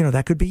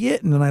that could be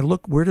it. And then I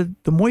look, where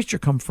did the moisture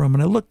come from?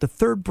 And I look, the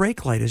third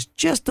brake light is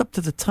just up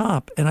to the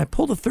top. And I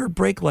pull the third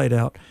brake light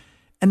out,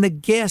 and the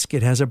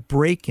gasket has a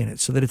break in it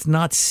so that it's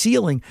not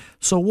sealing.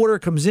 So water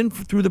comes in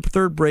through the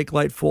third brake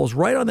light, falls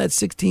right on that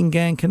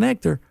 16-gang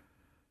connector,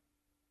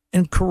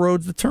 and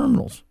corrodes the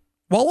terminals.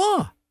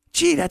 Voila!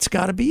 Gee, that's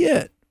got to be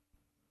it.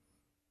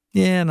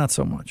 Yeah, not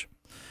so much.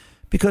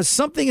 Because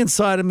something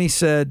inside of me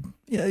said,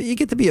 you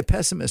get to be a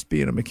pessimist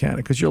being a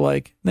mechanic, because you're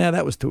like, nah,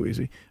 that was too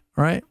easy.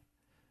 All right?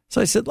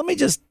 So I said, let me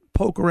just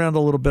poke around a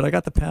little bit. I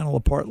got the panel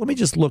apart. Let me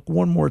just look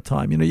one more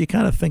time. You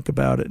kind of think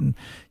about it, and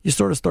you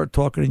sort of start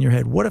talking in your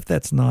head. What if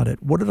that's not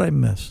it? What did I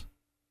miss?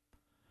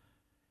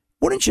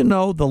 Wouldn't you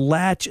know, the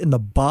latch in the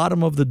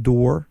bottom of the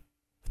door,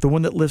 the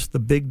one that lifts the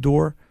big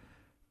door,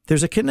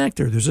 there's a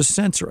connector. There's a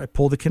sensor. I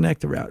pull the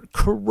connector out.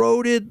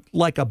 Corroded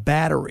like a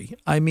battery.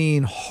 I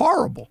mean,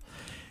 horrible.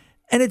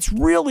 And it's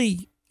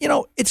really,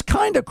 it's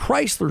kind of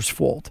Chrysler's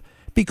fault,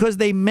 because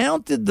they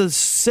mounted the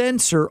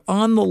sensor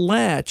on the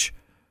latch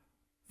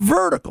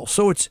vertical,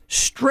 so it's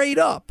straight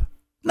up.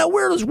 Now,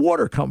 where does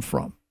water come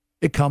from?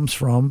 It comes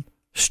from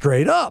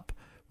straight up.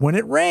 When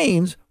it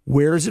rains,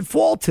 where does it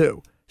fall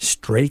to?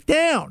 Straight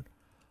down.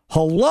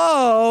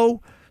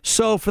 Hello?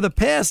 So for the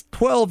past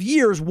 12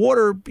 years,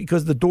 water,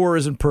 because the door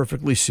isn't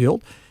perfectly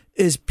sealed,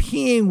 is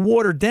peeing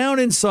water down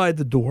inside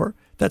the door.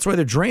 That's why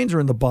the drains are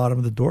in the bottom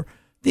of the door.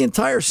 The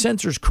entire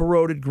sensor's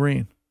corroded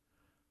green.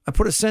 I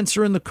put a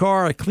sensor in the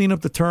car. I clean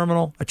up the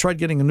terminal. I tried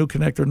getting a new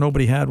connector.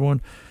 Nobody had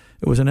one.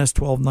 It was an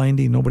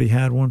S1290. Nobody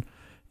had one.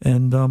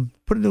 And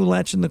put a new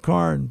latch in the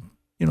car and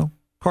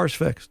car's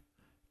fixed.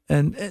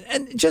 And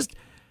just,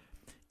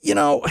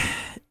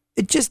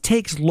 it just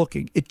takes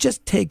looking. It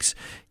just takes,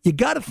 you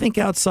got to think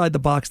outside the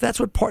box.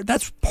 That's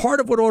part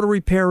of what auto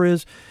repair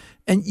is.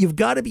 And you've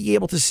got to be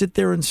able to sit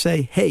there and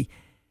say, hey,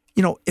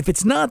 if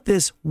it's not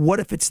this, what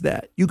if it's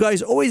that? You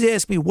guys always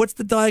ask me, what's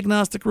the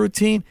diagnostic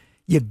routine?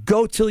 You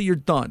go till you're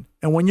done.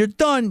 And when you're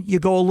done, you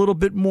go a little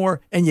bit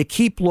more and you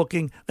keep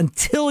looking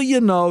until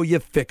you know you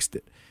fixed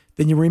it.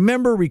 Then you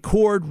remember,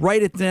 record,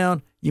 write it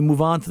down, you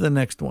move on to the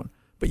next one.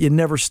 But you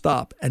never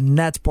stop. And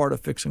that's part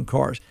of fixing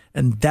cars.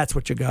 And that's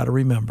what you got to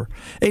remember.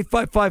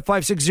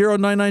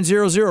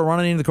 855-560-9900. Ron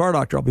Ananian, the Car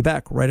Doctor. I'll be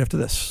back right after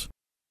this.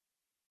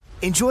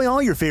 Enjoy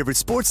all your favorite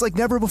sports like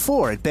never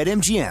before at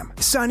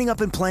BetMGM. Signing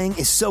up and playing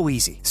is so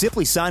easy.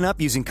 Simply sign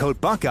up using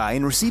code Buckeye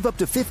and receive up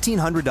to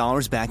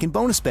 $1,500 back in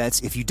bonus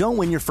bets if you don't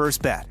win your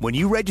first bet. When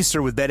you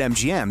register with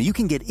BetMGM, you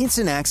can get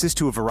instant access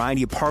to a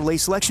variety of parlay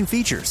selection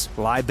features,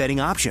 live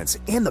betting options,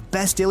 and the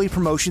best daily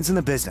promotions in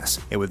the business.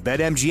 And with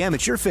BetMGM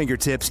at your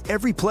fingertips,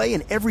 every play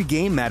and every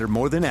game matter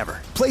more than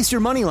ever. Place your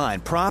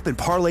moneyline, prop, and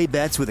parlay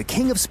bets with the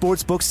king of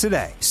sportsbooks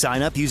today.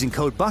 Sign up using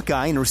code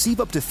Buckeye and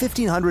receive up to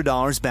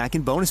 $1,500 back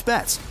in bonus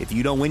bets if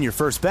you don't win your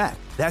first bet.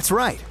 That's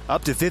right,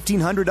 up to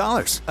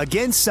 $1,500.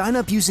 Again, sign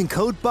up using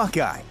code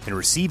Buckeye and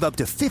receive up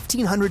to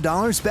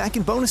 $1,500 back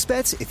in bonus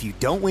bets if you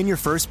don't win your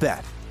first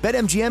bet.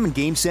 BetMGM and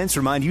GameSense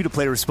remind you to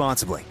play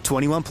responsibly.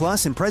 21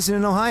 plus and present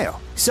in Ohio.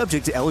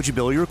 Subject to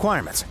eligibility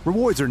requirements.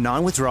 Rewards are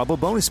non-withdrawable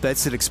bonus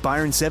bets that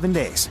expire in 7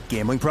 days.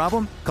 Gambling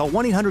problem? Call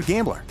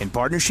 1-800-GAMBLER in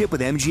partnership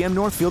with MGM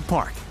Northfield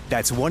Park.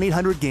 That's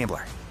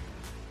 1-800-GAMBLER.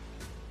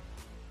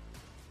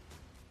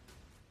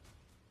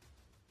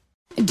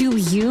 Do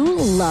you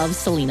love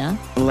Selena?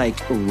 Like,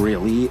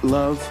 really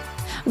love?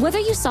 Whether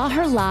you saw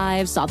her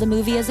live, saw the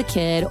movie as a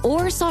kid,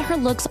 or saw her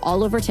looks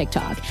all over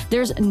TikTok,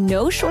 there's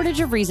no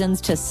shortage of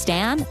reasons to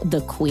stan the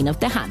Queen of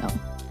Tejano.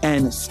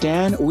 And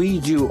Stan, we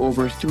do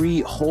over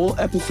 3 whole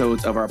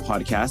episodes of our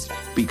podcast,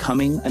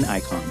 Becoming an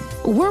Icon.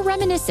 We're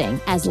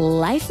reminiscing as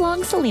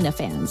lifelong Selena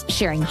fans,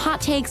 sharing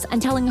hot takes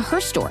and telling her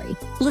story.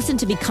 Listen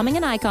to Becoming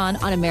an Icon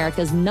on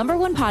America's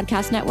 #1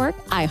 podcast network,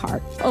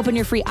 iHeart. Open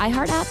your free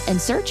iHeart app and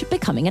search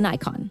Becoming an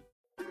Icon.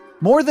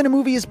 More Than a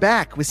Movie is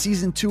back with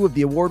season 2 of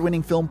the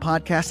award-winning film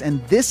podcast,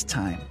 and this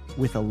time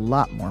with a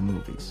lot more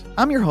movies.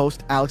 I'm your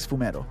host, Alex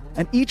Fumero,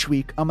 and each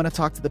week I'm going to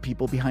talk to the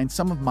people behind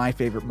some of my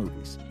favorite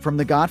movies. From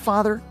The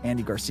Godfather,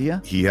 Andy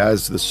Garcia. He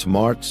has the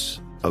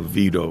smarts of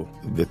Vito,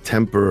 the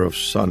temper of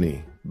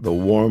Sonny, the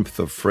warmth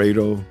of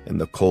Fredo, and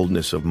the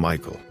coldness of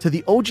Michael. To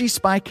the OG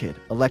Spy Kid,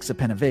 Alexa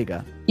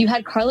Penavega. You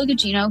had Carla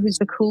Gugino, who's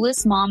the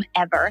coolest mom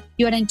ever.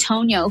 You had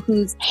Antonio,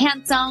 who's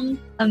handsome,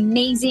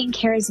 amazing,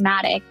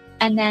 charismatic.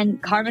 And then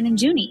Carmen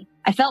and Junie.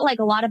 I felt like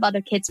a lot of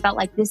other kids felt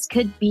like this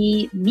could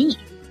be me.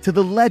 To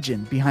the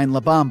legend behind La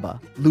Bamba,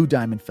 Lou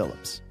Diamond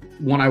Phillips.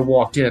 When I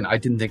walked in, I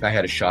didn't think I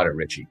had a shot at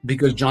Richie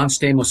because John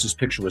Stamos'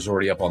 picture was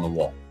already up on the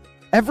wall.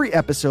 Every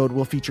episode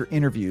will feature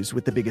interviews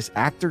with the biggest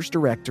actors,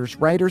 directors,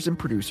 writers, and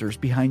producers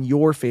behind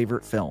your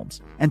favorite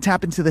films and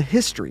tap into the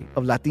history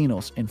of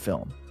Latinos in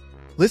film.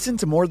 Listen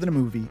to More Than a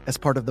Movie as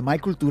part of the My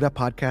Cultura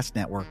podcast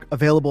network,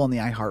 available on the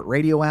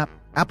iHeartRadio app,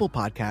 Apple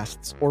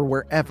Podcasts, or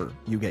wherever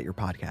you get your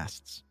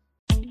podcasts.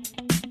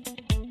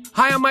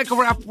 Hi, I'm Michael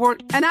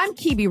Rappaport. And I'm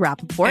Kibi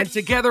Rappaport. And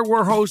together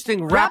we're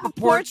hosting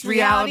Rappaport's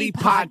Reality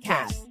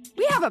Podcast.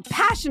 We have a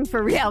passion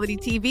for reality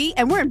TV,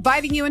 and we're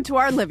inviting you into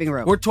our living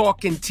room. We're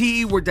talking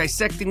tea, we're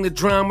dissecting the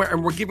drama,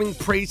 and we're giving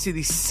praise to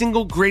the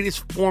single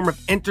greatest form of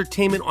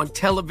entertainment on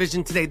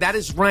television today. That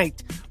is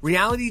right.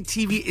 Reality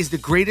TV is the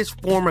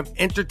greatest form of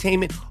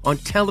entertainment on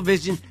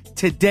television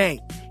today.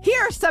 Here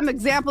are some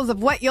examples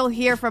of what you'll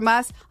hear from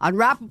us on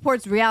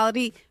Rappaport's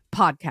Reality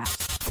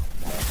Podcast.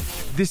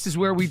 This is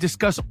where we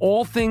discuss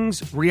all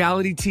things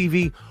reality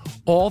TV,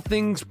 all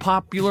things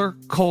popular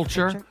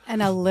culture.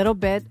 And a little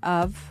bit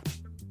of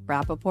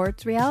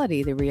Rappaport's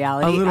reality, the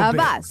reality of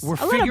us. We're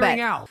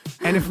figuring out.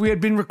 And if we had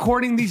been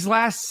recording these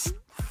last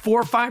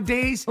 4 or 5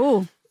 days,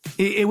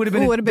 it would have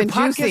been, the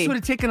podcast juicy. would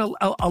have taken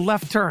a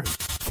left turn.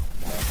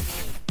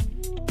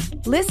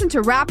 Listen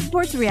to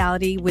Rappaport's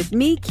Reality with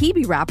me,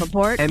 Kibi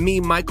Rappaport. And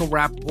me, Michael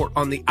Rappaport,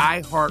 on the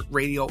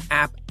iHeartRadio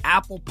app,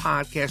 Apple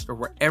Podcast, or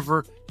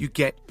wherever you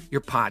get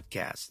your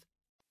podcast.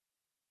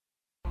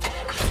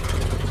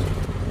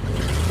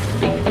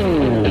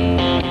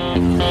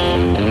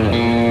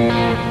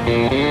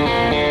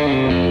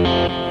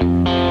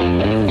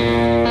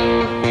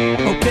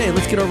 Okay,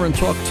 let's get over and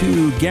talk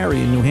to Gary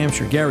in New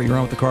Hampshire. Gary, you're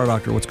on with the Car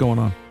Doctor. What's going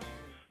on?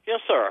 Yes,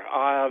 sir.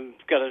 I've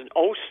got an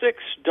 06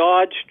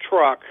 Dodge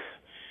truck,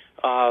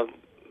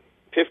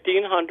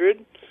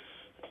 1500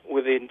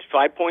 with a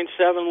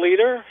 5.7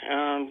 liter.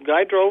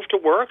 Guy drove to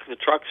work. The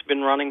truck's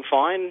been running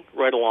fine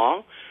right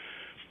along.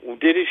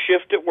 Did his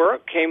shift at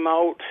work, came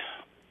out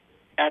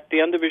at the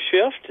end of his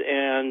shift,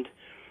 and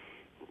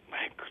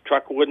my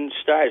truck wouldn't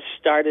start. It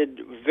started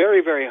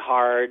very, very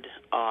hard.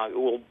 It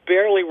will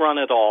barely run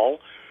at all.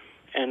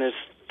 And there's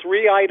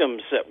 3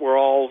 items that were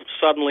all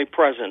suddenly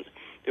present.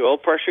 The oil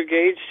pressure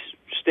gauge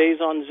stays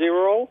on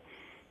 0.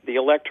 The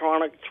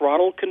electronic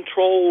throttle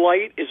control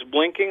light is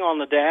blinking on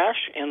the dash,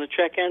 and the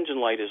check engine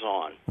light is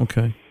on.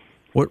 Okay.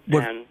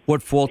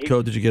 What fault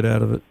code did you get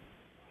out of it?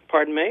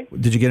 Pardon me?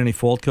 Did you get any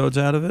fault codes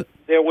out of it?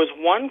 There was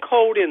one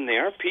code in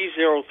there,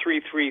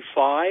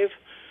 P0335,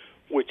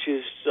 which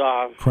is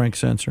Crank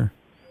sensor.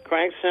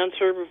 crank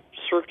sensor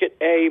circuit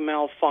A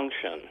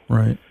malfunction.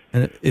 Right.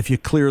 And if you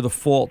clear the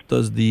fault,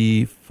 does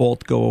the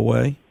fault go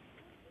away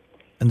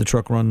and the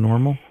truck run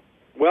normal?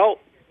 Well,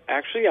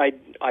 actually,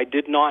 I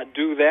did not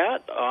do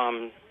that.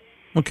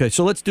 Okay,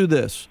 so let's do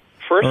this.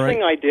 First All right.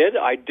 thing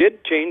I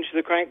did change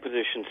the crank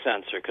position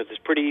sensor because it's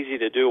pretty easy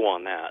to do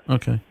on that.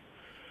 Okay.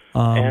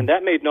 And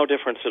that made no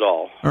difference at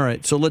all. All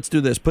right, so let's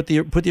do this. Put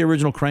the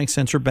original crank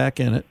sensor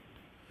back in it.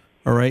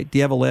 All right. Do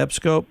you have a lab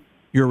scope?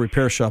 You're a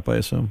repair shop, I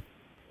assume.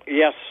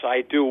 Yes,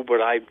 I do,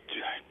 but I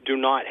do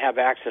not have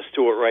access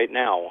to it right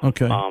now.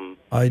 Okay.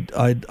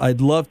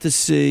 I'd love to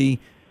see,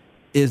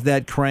 is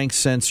that crank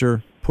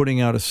sensor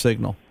putting out a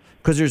signal?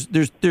 Because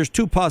there's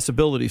two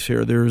possibilities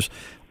here.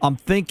 I'm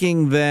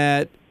thinking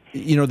that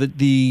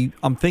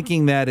I'm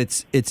thinking that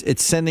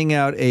it's sending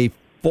out a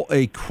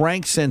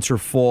crank sensor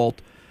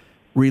fault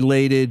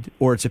related,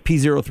 or it's a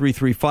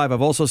P0335.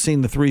 I've also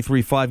seen the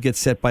 335 get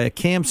set by a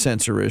cam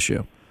sensor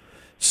issue.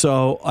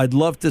 So I'd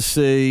love to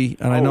see,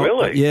 and I know,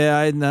 really? Yeah,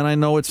 and I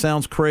know it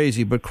sounds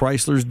crazy, but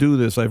Chryslers do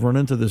this. I've run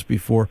into this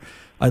before.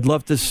 I'd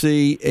love to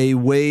see a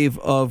wave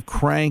of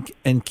crank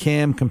and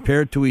cam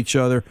compared to each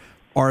other.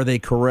 Are they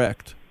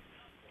correct?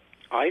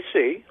 I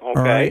see. Okay. All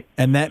right,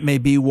 and that may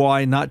be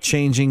why not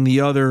changing the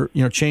other,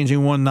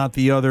 changing one, not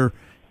the other,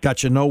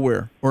 got you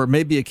nowhere. Or it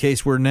may be a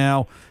case where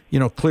now,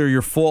 clear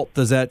your fault.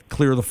 Does that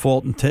clear the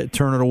fault and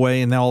turn it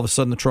away, and now all of a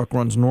sudden the truck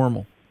runs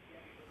normal?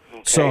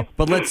 Okay. So,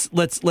 but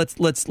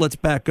let's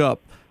back up.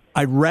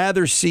 I'd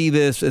rather see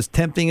this, as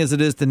tempting as it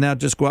is to now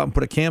just go out and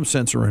put a cam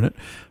sensor in it.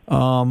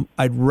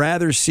 I'd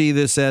rather see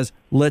this as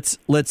let's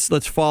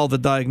follow the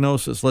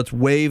diagnosis. Let's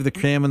wave the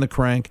cam and the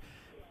crank.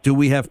 Do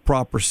we have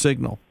proper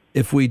signal?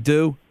 If we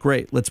do,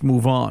 great. Let's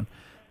move on.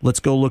 Let's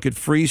go look at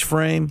freeze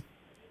frame.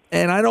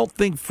 And I don't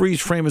think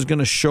freeze frame is going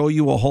to show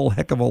you a whole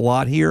heck of a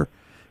lot here,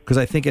 because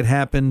I think it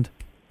happened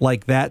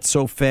like that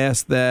so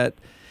fast that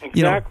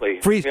exactly.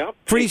 Freeze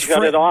he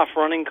shut it off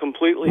running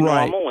completely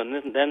Right. normal,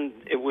 and then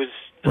it was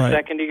the Right.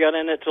 second he got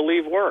in it to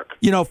leave work.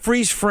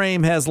 Freeze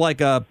frame has like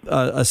a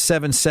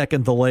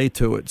 7-second delay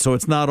to it, so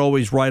it's not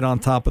always right on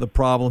top of the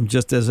problem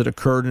just as it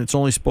occurred, and it's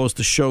only supposed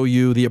to show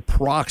you the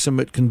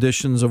approximate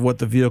conditions of what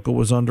the vehicle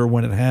was under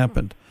when it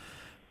happened.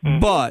 Mm-hmm.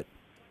 But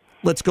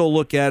let's go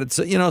look at it.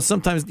 So,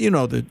 sometimes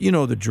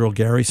the drill,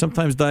 Gary.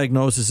 Sometimes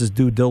diagnosis is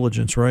due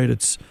diligence, right?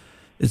 It's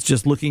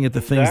just looking at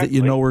the things that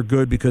you know are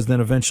good, because then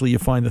eventually you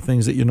find the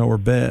things that you know are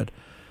bad.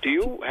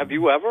 Have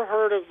you ever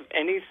heard of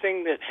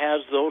anything that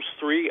has those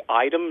three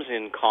items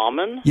in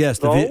common? Yes,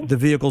 the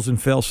vehicle's in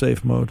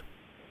fail-safe mode.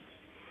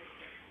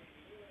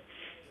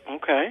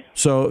 Okay.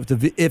 So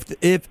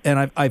if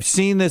I've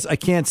seen this, I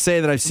can't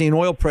say that I've seen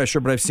oil pressure,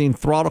 but I've seen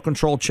throttle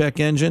control, check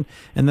engine,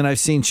 and then I've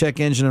seen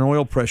check engine and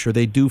oil pressure.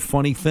 They do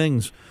funny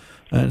things,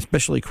 and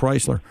especially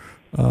Chrysler,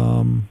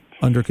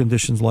 under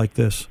conditions like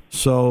this.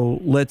 So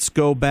let's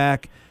go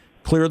back,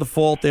 clear the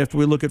fault after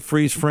we look at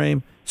freeze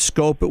frame,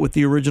 scope it with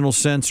the original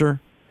sensor,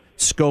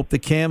 scope the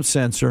cam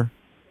sensor,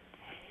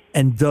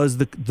 and does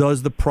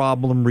the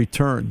problem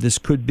return? This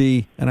could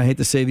be, and I hate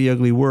to say the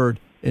ugly word,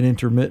 an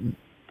intermittent.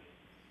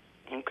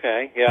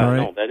 Okay. Yeah. All right.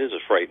 No, that is a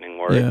frightening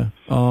word. Yeah.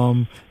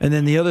 And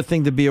then the other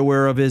thing to be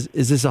aware of is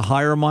this a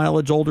higher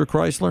mileage older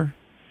Chrysler?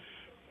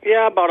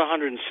 Yeah, about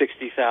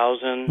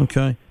 160,000.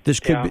 Okay.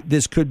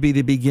 This could be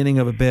the beginning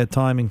of a bad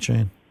timing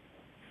chain.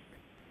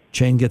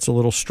 Chain gets a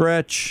little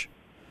stretch,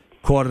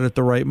 caught it at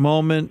the right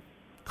moment.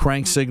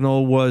 Crank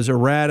signal was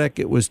erratic.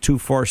 It was too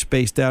far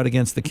spaced out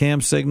against the cam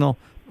signal.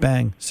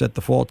 Bang, set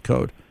the fault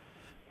code.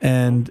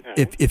 And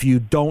if you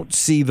don't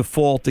see the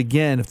fault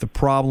again, if the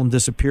problem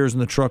disappears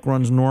and the truck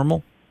runs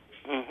normal,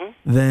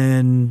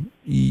 then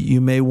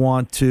you may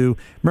want to.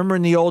 Remember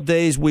in the old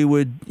days, we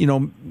would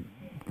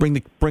bring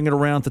it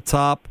around the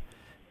top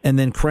and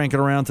then crank it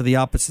around to the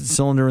opposite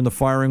cylinder in the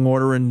firing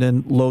order, and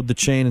then load the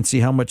chain and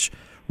see how much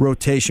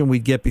rotation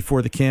we'd get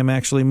before the cam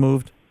actually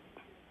moved.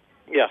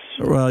 Yes.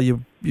 Well,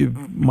 you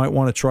might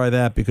want to try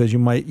that, because you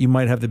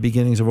might have the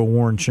beginnings of a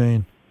worn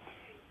chain.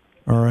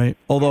 All right.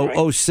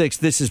 Although 06,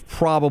 this is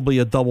probably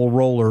a double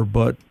roller,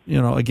 but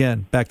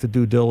again, back to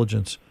due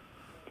diligence.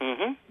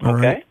 Mm-hmm. All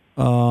Okay.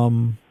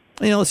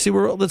 Right? Let's see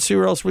where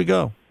else we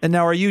go. And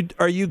now, are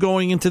you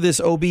going into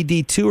this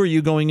OBD2, or are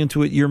you going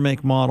into it year,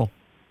 make, model?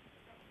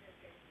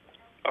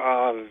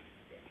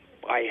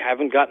 I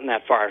haven't gotten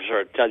that far,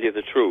 sir, to tell you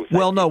the truth.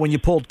 Well, no. When you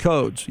pulled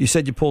codes, you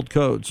said you pulled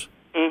codes.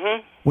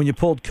 Mm-hmm. When you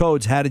pulled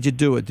codes, how did you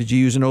do it? Did you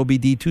use an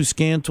OBD2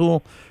 scan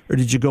tool, or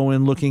did you go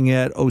in looking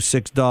at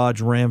 06 Dodge,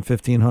 Ram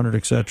 1500,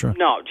 etc.?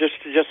 No, just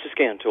a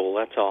scan tool.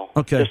 That's all.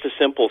 Okay. Just a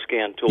simple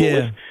scan tool.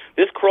 Yeah.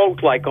 This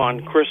croaked like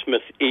on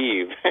Christmas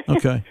Eve.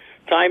 Okay.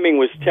 Timing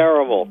was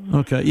terrible.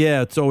 Okay.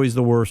 Yeah, it's always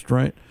the worst,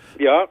 right?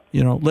 Yeah.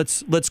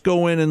 Let's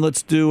go in and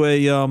let's do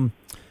a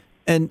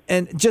and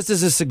just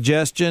as a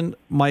suggestion,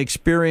 my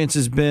experience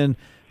has been,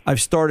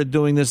 I've started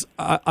doing this.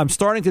 I'm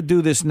starting to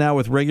do this now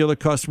with regular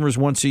customers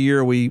once a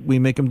year. We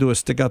make them do a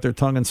stick out their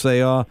tongue and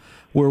say,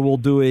 where we'll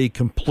do a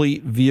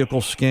complete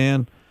vehicle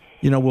scan.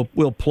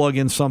 We'll plug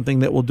in something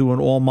that will do an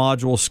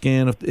all-module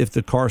scan if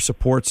the car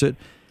supports it.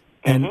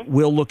 And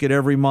we'll look at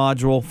every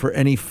module for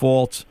any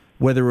faults,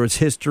 whether it's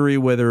history,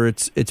 whether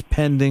it's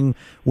pending,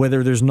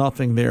 whether there's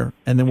nothing there.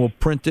 And then we'll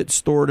print it,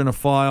 store it in a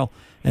file.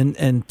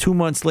 And 2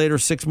 months later,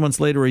 6 months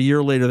later, a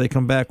year later, they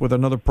come back with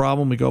another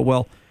problem. We go,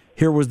 well,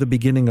 here was the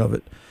beginning of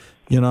it.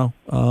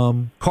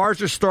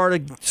 Cars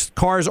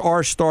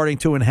are starting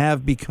to and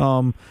have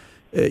become,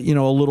 a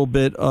little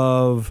bit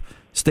of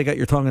stick out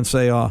your tongue and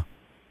say,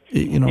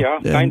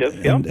 kind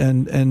of.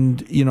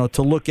 And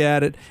to look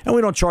at it, and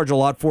we don't charge a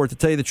lot for it. To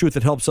tell you the truth,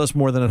 it helps us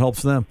more than it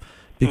helps them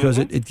because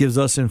it gives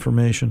us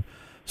information.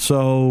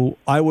 So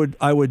I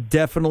would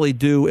definitely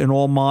do an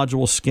all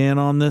module scan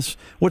on this.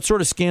 What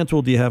sort of scan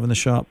tool do you have in the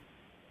shop?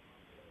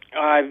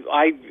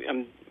 I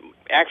am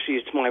actually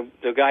it's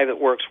the guy that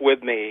works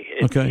with me.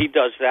 He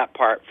does that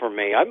part for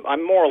me.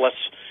 I'm more or less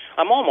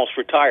I'm almost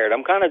retired.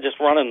 I'm kind of just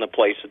running the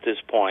place at this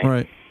point. All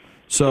right.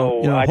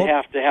 So I'd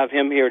have to have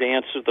him here to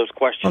answer those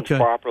questions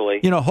properly.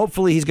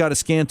 Hopefully he's got a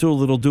scan tool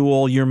that'll do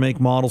all year, make,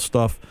 model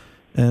stuff,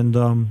 and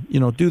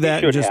do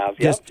that.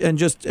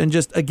 And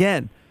just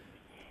again,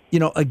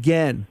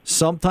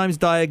 sometimes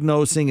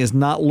diagnosing is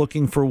not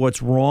looking for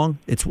what's wrong.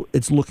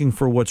 It's looking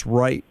for what's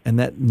right, and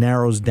that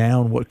narrows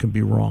down what can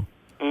be wrong.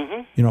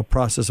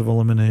 Process of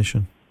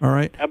elimination. All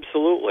right.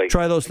 Absolutely.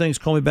 Try those things.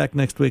 Call me back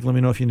next week. Let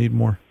me know if you need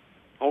more.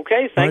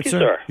 Okay. Thank you,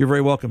 sir. You're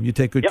very welcome. You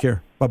take good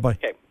care. Bye-bye.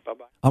 Okay.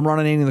 Bye-bye. I'm Ron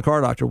Ananian, the Car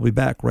Doctor. We'll be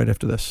back right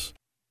after this.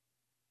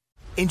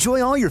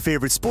 Enjoy all your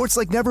favorite sports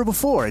like never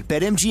before at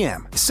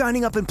BetMGM.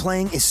 Signing up and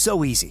playing is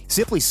so easy.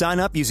 Simply sign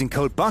up using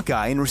code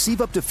Buckeye and receive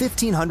up to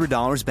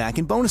 $1,500 back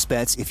in bonus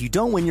bets if you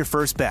don't win your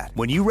first bet.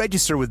 When you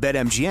register with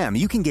BetMGM,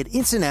 you can get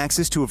instant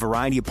access to a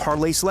variety of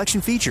parlay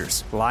selection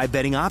features, live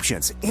betting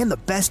options, and the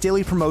best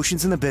daily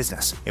promotions in the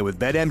business. And with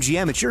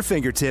BetMGM at your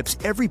fingertips,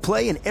 every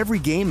play and every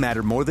game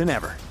matter more than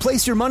ever.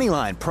 Place your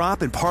moneyline,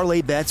 prop, and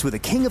parlay bets with the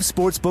king of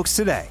sportsbooks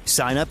today.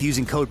 Sign up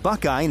using code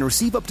Buckeye and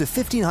receive up to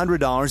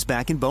 $1,500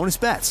 back in bonus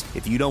bets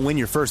if you don't win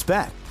your first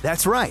bet.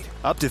 That's right,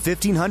 up to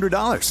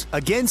 $1,500.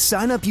 Again,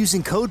 sign up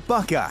using code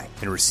Buckeye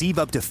and receive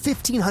up to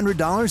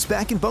 $1,500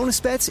 back in bonus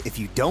bets if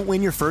you don't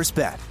win your first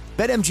bet.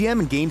 BetMGM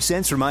and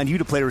GameSense remind you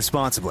to play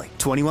responsibly.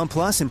 21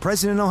 plus and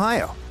present in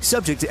Ohio.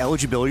 Subject to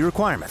eligibility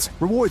requirements.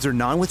 Rewards are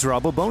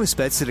non-withdrawable bonus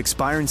bets that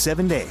expire in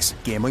 7 days.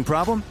 Gambling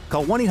problem?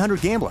 Call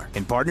 1-800-GAMBLER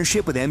in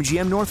partnership with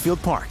MGM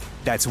Northfield Park.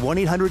 That's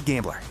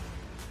 1-800-GAMBLER.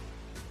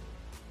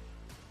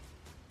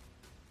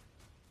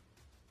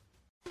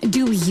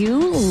 Do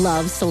you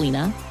love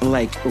Selena?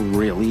 Like,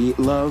 really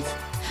love?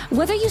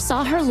 Whether you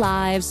saw her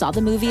live, saw the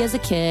movie as a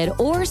kid,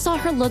 or saw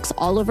her looks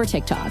all over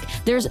TikTok,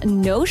 there's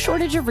no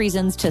shortage of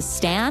reasons to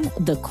stan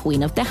the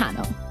Queen of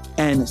Tejano.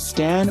 And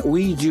Stan,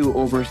 we do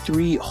over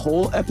 3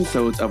 whole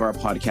episodes of our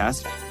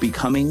podcast,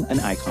 Becoming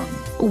an Icon.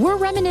 We're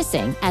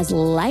reminiscing as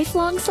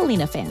lifelong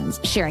Selena fans,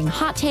 sharing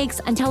hot takes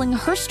and telling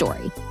her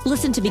story.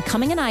 Listen to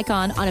Becoming an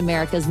Icon on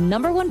America's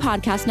 #1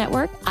 podcast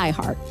network,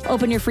 iHeart.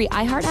 Open your free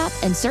iHeart app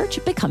and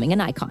search Becoming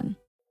an Icon.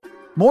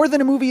 More Than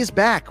a Movie is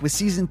back with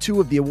season 2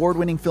 of the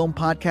award-winning film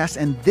podcast,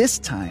 and this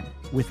time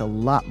with a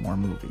lot more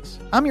movies.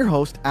 I'm your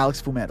host,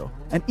 Alex Fumero,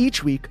 and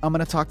each week I'm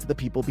going to talk to the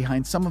people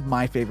behind some of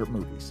my favorite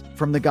movies.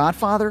 From The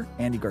Godfather,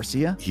 Andy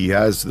Garcia. He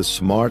has the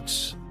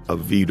smarts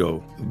of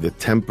Vito, the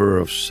temper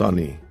of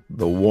Sonny,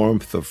 the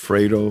warmth of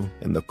Fredo,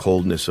 and the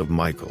coldness of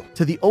Michael.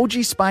 To the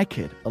OG Spy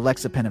Kid,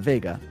 Alexa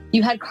Penavega.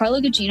 You had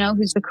Carla Gugino,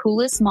 who's the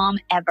coolest mom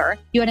ever.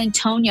 You had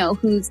Antonio,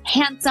 who's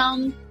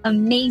handsome,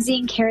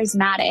 amazing,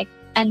 charismatic.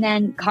 And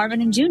then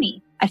Carmen and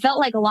Junie. I felt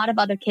like a lot of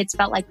other kids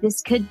felt like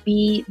this could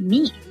be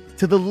me.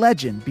 To the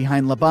legend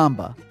behind La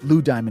Bamba,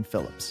 Lou Diamond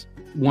Phillips.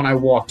 When I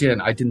walked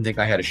in, I didn't think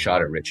I had a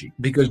shot at Richie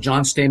because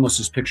John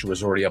Stamos' picture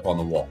was already up on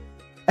the wall.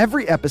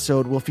 Every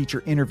episode will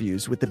feature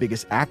interviews with the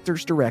biggest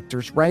actors,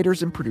 directors,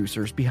 writers, and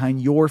producers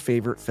behind your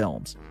favorite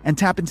films and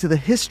tap into the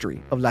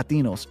history of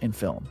Latinos in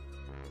film.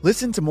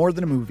 Listen to More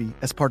Than a Movie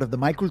as part of the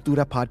My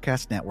Cultura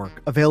Podcast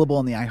Network, available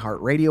on the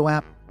iHeartRadio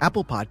app,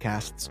 Apple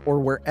Podcasts, or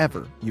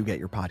wherever you get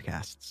your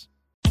podcasts.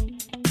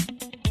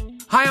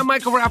 Hi, I'm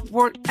Michael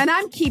Rappaport. And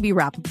I'm Kibi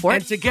Rappaport.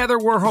 And together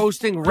we're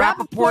hosting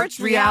Rappaport's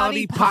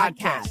Reality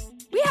Podcast.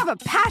 We have a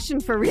passion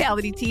for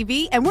reality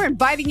TV, and we're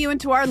inviting you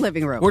into our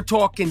living room. We're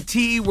talking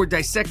tea, we're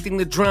dissecting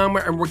the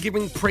drama, and we're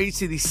giving praise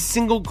to the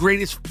single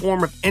greatest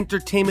form of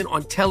entertainment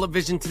on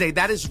television today.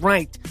 That is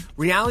right.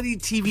 Reality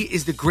TV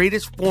is the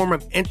greatest form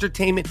of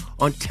entertainment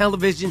on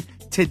television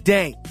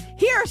today.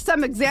 Here are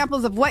some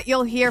examples of what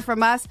you'll hear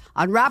from us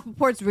on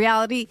Rappaport's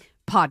Reality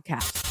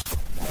Podcast.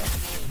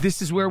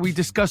 This is where we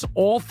discuss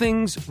all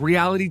things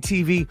reality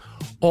TV,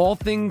 all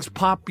things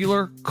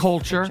popular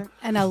culture.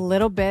 And a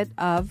little bit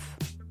of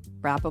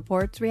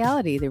Rappaport's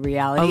reality, the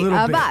reality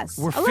of bit. us.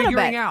 We're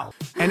figuring out.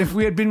 And if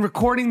we had been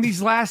recording these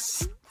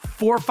last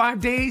 4 or 5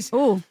 days,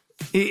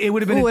 it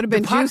would have been,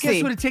 the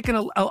podcast would have taken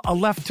a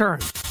left turn.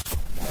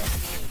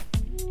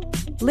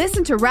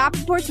 Listen to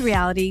Rappaport's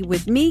Reality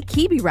with me,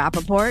 Kibi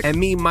Rappaport. And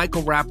me,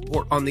 Michael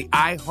Rappaport, on the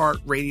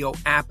iHeartRadio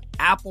app,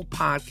 Apple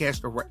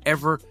Podcast, or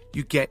wherever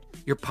you get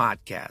your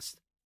podcast.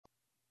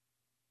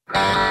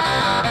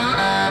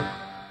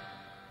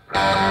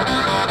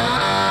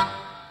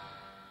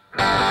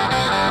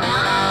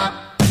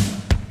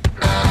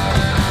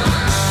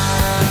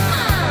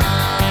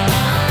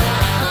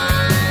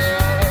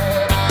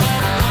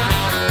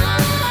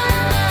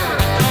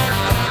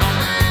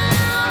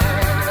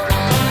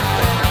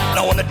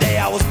 On the day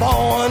I was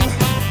born,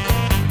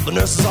 the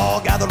nurses all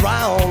gathered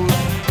round.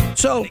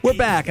 So we're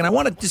back, and I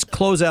want to just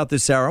close out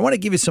this hour. I want to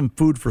give you some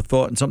food for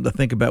thought and something to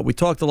think about. We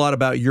talked a lot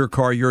about your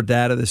car, your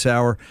data this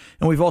hour,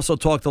 and we've also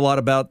talked a lot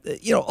about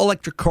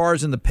electric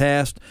cars in the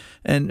past.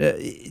 And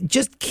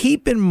just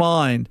keep in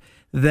mind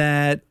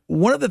that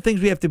one of the things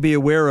we have to be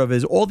aware of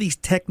is all these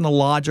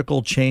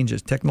technological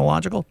changes.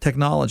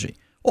 Technology.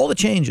 All the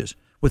changes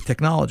with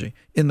technology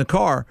in the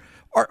car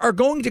are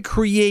going to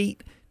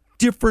create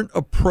different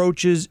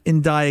approaches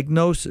in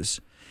diagnosis.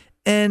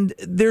 And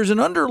there's an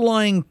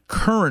underlying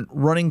current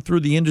running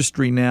through the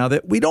industry now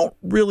that we don't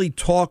really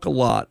talk a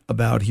lot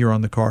about here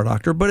on the Car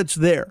Doctor, but it's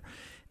there.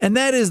 And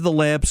that is the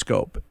lab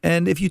scope.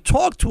 And if you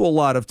talk to a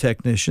lot of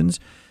technicians,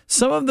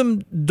 some of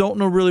them don't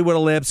know really what a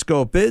lab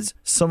scope is.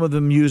 Some of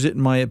them use it,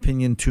 in my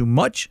opinion, too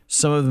much.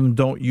 Some of them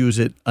don't use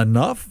it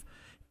enough.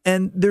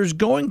 And there's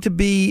going to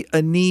be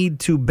a need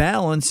to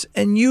balance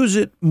and use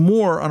it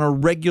more on a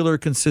regular,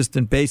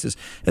 consistent basis.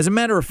 As a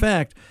matter of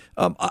fact,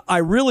 I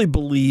really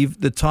believe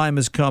the time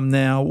has come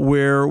now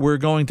where we're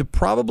going to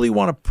probably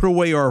want to put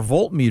away our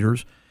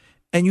voltmeters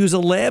and use a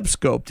lab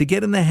scope to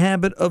get in the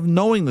habit of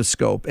knowing the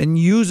scope and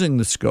using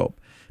the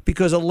scope.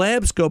 Because a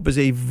lab scope is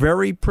a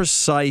very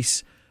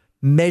precise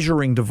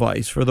measuring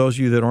device, for those of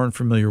you that aren't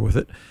familiar with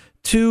it,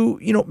 to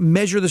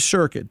measure the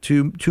circuit,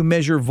 to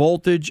measure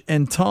voltage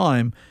and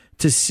time,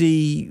 to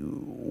see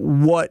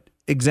what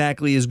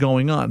exactly is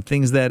going on,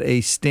 things that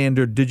a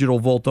standard digital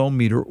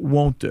voltometer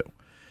won't do.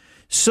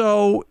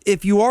 So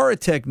if you are a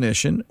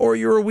technician or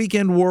you're a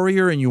weekend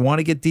warrior and you want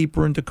to get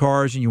deeper into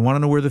cars and you want to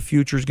know where the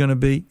future is going to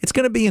be, it's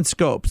going to be in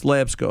scopes,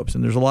 lab scopes.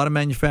 And there's a lot of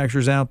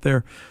manufacturers out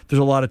there. There's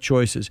a lot of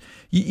choices.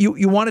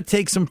 You want to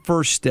take some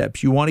first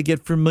steps. You want to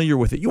get familiar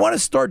with it. You want to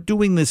start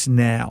doing this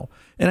now.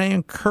 And I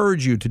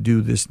encourage you to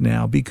do this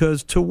now,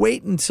 because to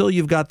wait until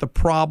you've got the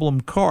problem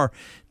car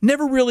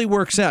never really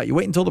works out. You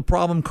wait until the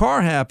problem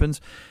car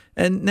happens,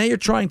 and now you're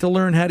trying to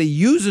learn how to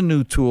use a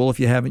new tool if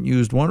you haven't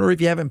used one, or if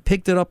you haven't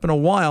picked it up in a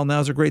while,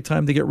 now's a great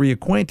time to get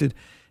reacquainted.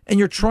 And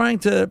you're trying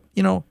to,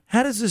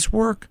 how does this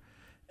work?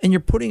 And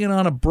you're putting it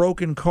on a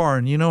broken car,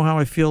 and you know how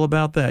I feel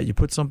about that. You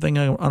put something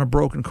on a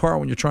broken car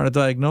when you're trying to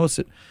diagnose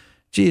it.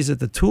 Gee, is it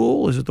the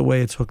tool? Is it the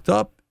way it's hooked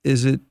up?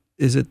 Is it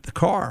the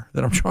car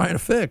that I'm trying to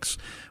fix?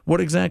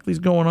 What exactly is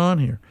going on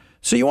here?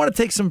 So you want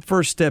to take some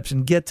first steps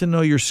and get to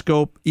know your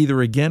scope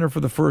either again or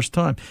for the first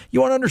time. You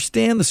want to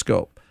understand the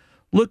scope.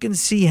 Look and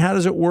see how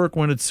does it work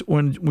when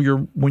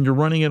you're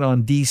running it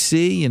on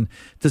DC, and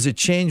does it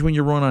change when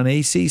you run on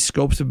AC?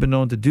 Scopes have been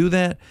known to do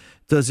that.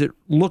 Does it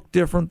look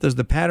different? Does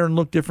the pattern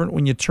look different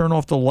when you turn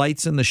off the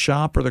lights in the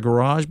shop or the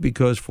garage?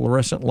 Because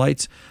fluorescent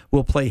lights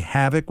will play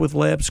havoc with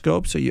lab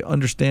scopes, so you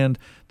understand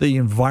the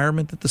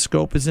environment that the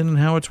scope is in and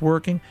how it's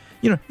working.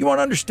 You want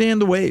to understand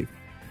the wave,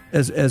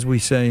 as we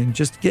say, and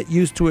just get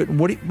used to it. And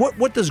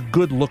what does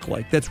good look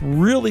like? That's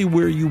really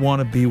where you want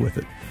to be with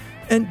it.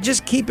 And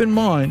just keep in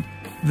mind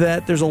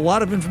that there's a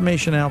lot of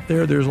information out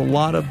there. There's a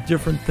lot of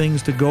different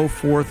things to go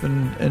forth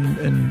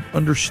and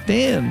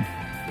understand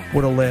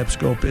what a lab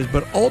scope is.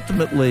 But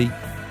ultimately,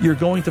 you're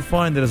going to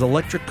find that as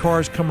electric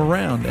cars come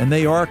around, and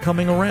they are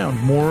coming around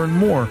more and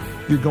more,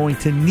 you're going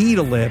to need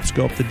a lab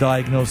scope to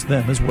diagnose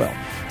them as well.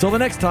 Till the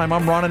next time,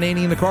 I'm Ron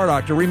Ananian, the Car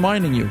Doctor,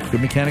 reminding you,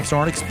 good mechanics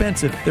aren't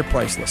expensive, they're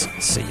priceless.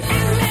 See ya.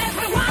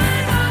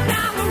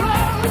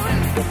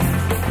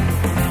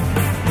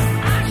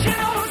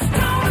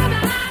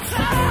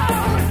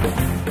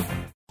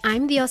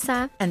 I'm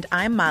Diosa. And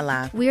I'm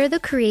Mala. We are the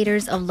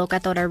creators of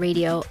Locatora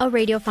Radio, a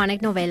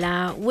radiophonic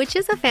novela, which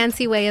is a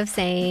fancy way of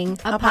saying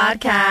a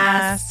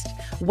podcast.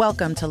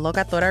 Welcome to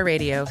Locatora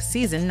Radio,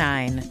 Season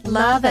 9.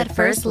 Love at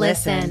first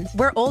listen.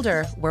 We're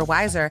older, we're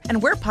wiser,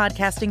 and we're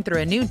podcasting through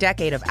a new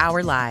decade of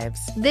our lives.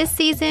 This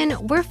season,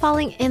 we're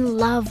falling in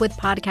love with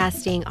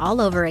podcasting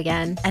all over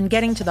again. And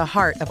getting to the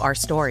heart of our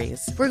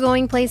stories. We're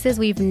going places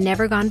we've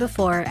never gone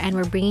before, and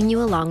we're bringing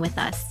you along with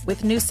us.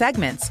 With new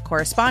segments,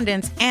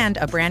 correspondence, and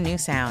a brand new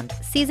sound.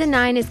 Season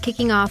 9 is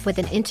kicking off with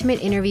an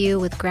intimate interview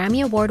with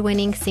Grammy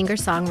Award-winning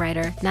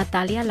singer-songwriter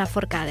Natalia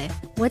Lafourcade.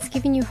 What's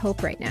giving you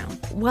hope right now?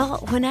 Well,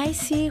 when I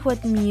see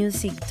what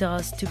music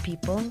does to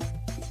people,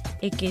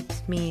 it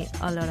gives me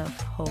a lot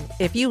of hope.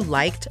 If you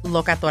liked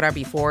Locatora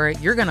before,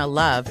 you're going to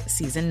love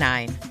Season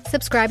 9.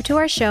 Subscribe to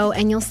our show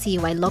and you'll see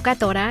why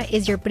Locatora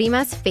is your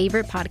prima's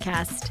favorite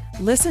podcast.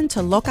 Listen to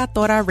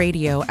Locatora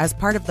Radio as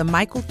part of the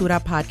My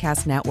Cultura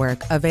Podcast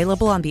Network,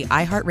 available on the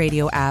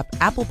iHeartRadio app,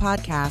 Apple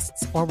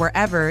Podcasts, or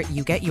wherever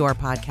you get your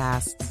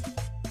podcasts.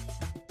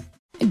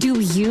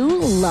 Do you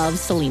love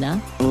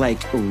Selena?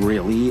 Like,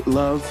 really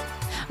love?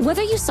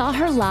 Whether you saw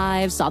her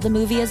live, saw the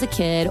movie as a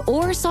kid,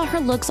 or saw her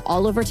looks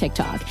all over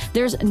TikTok,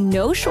 there's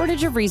no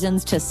shortage of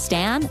reasons to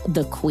stan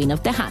the Queen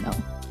of Tejano.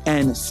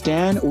 And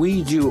Stan,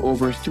 we do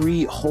over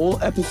 3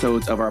 whole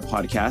episodes of our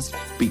podcast,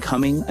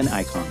 Becoming an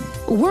Icon.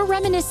 We're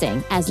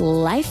reminiscing as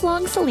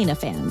lifelong Selena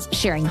fans,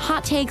 sharing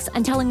hot takes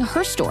and telling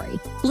her story.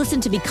 Listen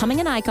to Becoming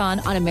an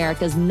Icon on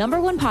America's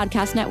 #1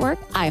 podcast network,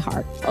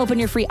 iHeart. Open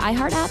your free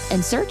iHeart app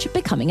and search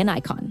Becoming an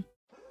Icon.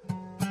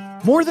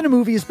 More Than a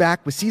Movie is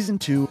back with Season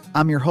 2.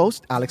 I'm your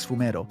host, Alex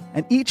Fumero,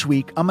 and each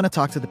week I'm going to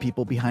talk to the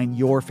people behind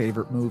your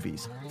favorite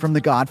movies. From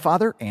The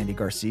Godfather, Andy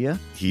Garcia.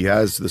 He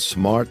has the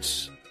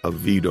smarts of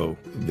Vito,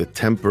 the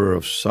temper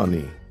of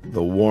Sonny,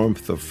 the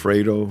warmth of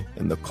Fredo,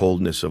 and the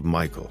coldness of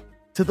Michael.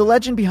 To the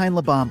legend behind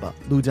La Bamba,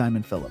 Lou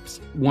Diamond Phillips.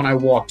 When I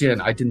walked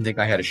in, I didn't think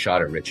I had a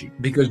shot at Richie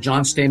because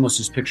John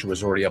Stamos' picture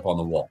was already up on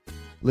the wall.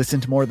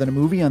 Listen to More Than a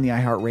Movie on the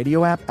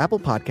iHeartRadio app, Apple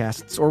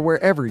Podcasts, or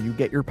wherever you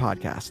get your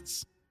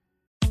podcasts.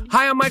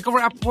 Hi, I'm Michael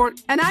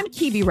Rappaport. And I'm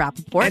Kibi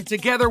Rappaport. And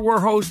together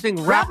we're hosting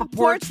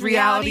Rappaport's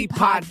Reality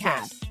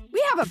Podcast.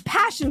 We have a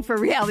passion for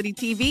reality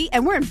TV,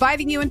 and we're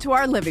inviting you into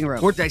our living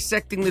room. We're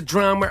dissecting the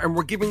drama, and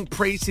we're giving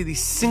praise to the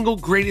single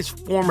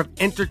greatest form of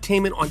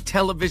entertainment on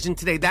television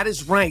today. That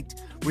is right.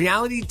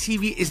 Reality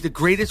TV is the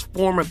greatest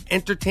form of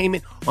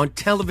entertainment on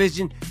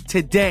television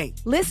today.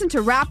 Listen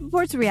to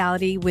Rappaport's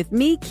Reality with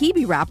me,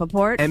 Kibi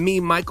Rappaport. And me,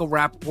 Michael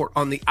Rappaport,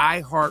 on the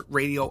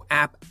iHeartRadio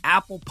app,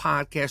 Apple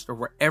Podcast, or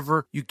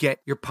wherever you get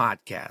your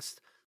podcast.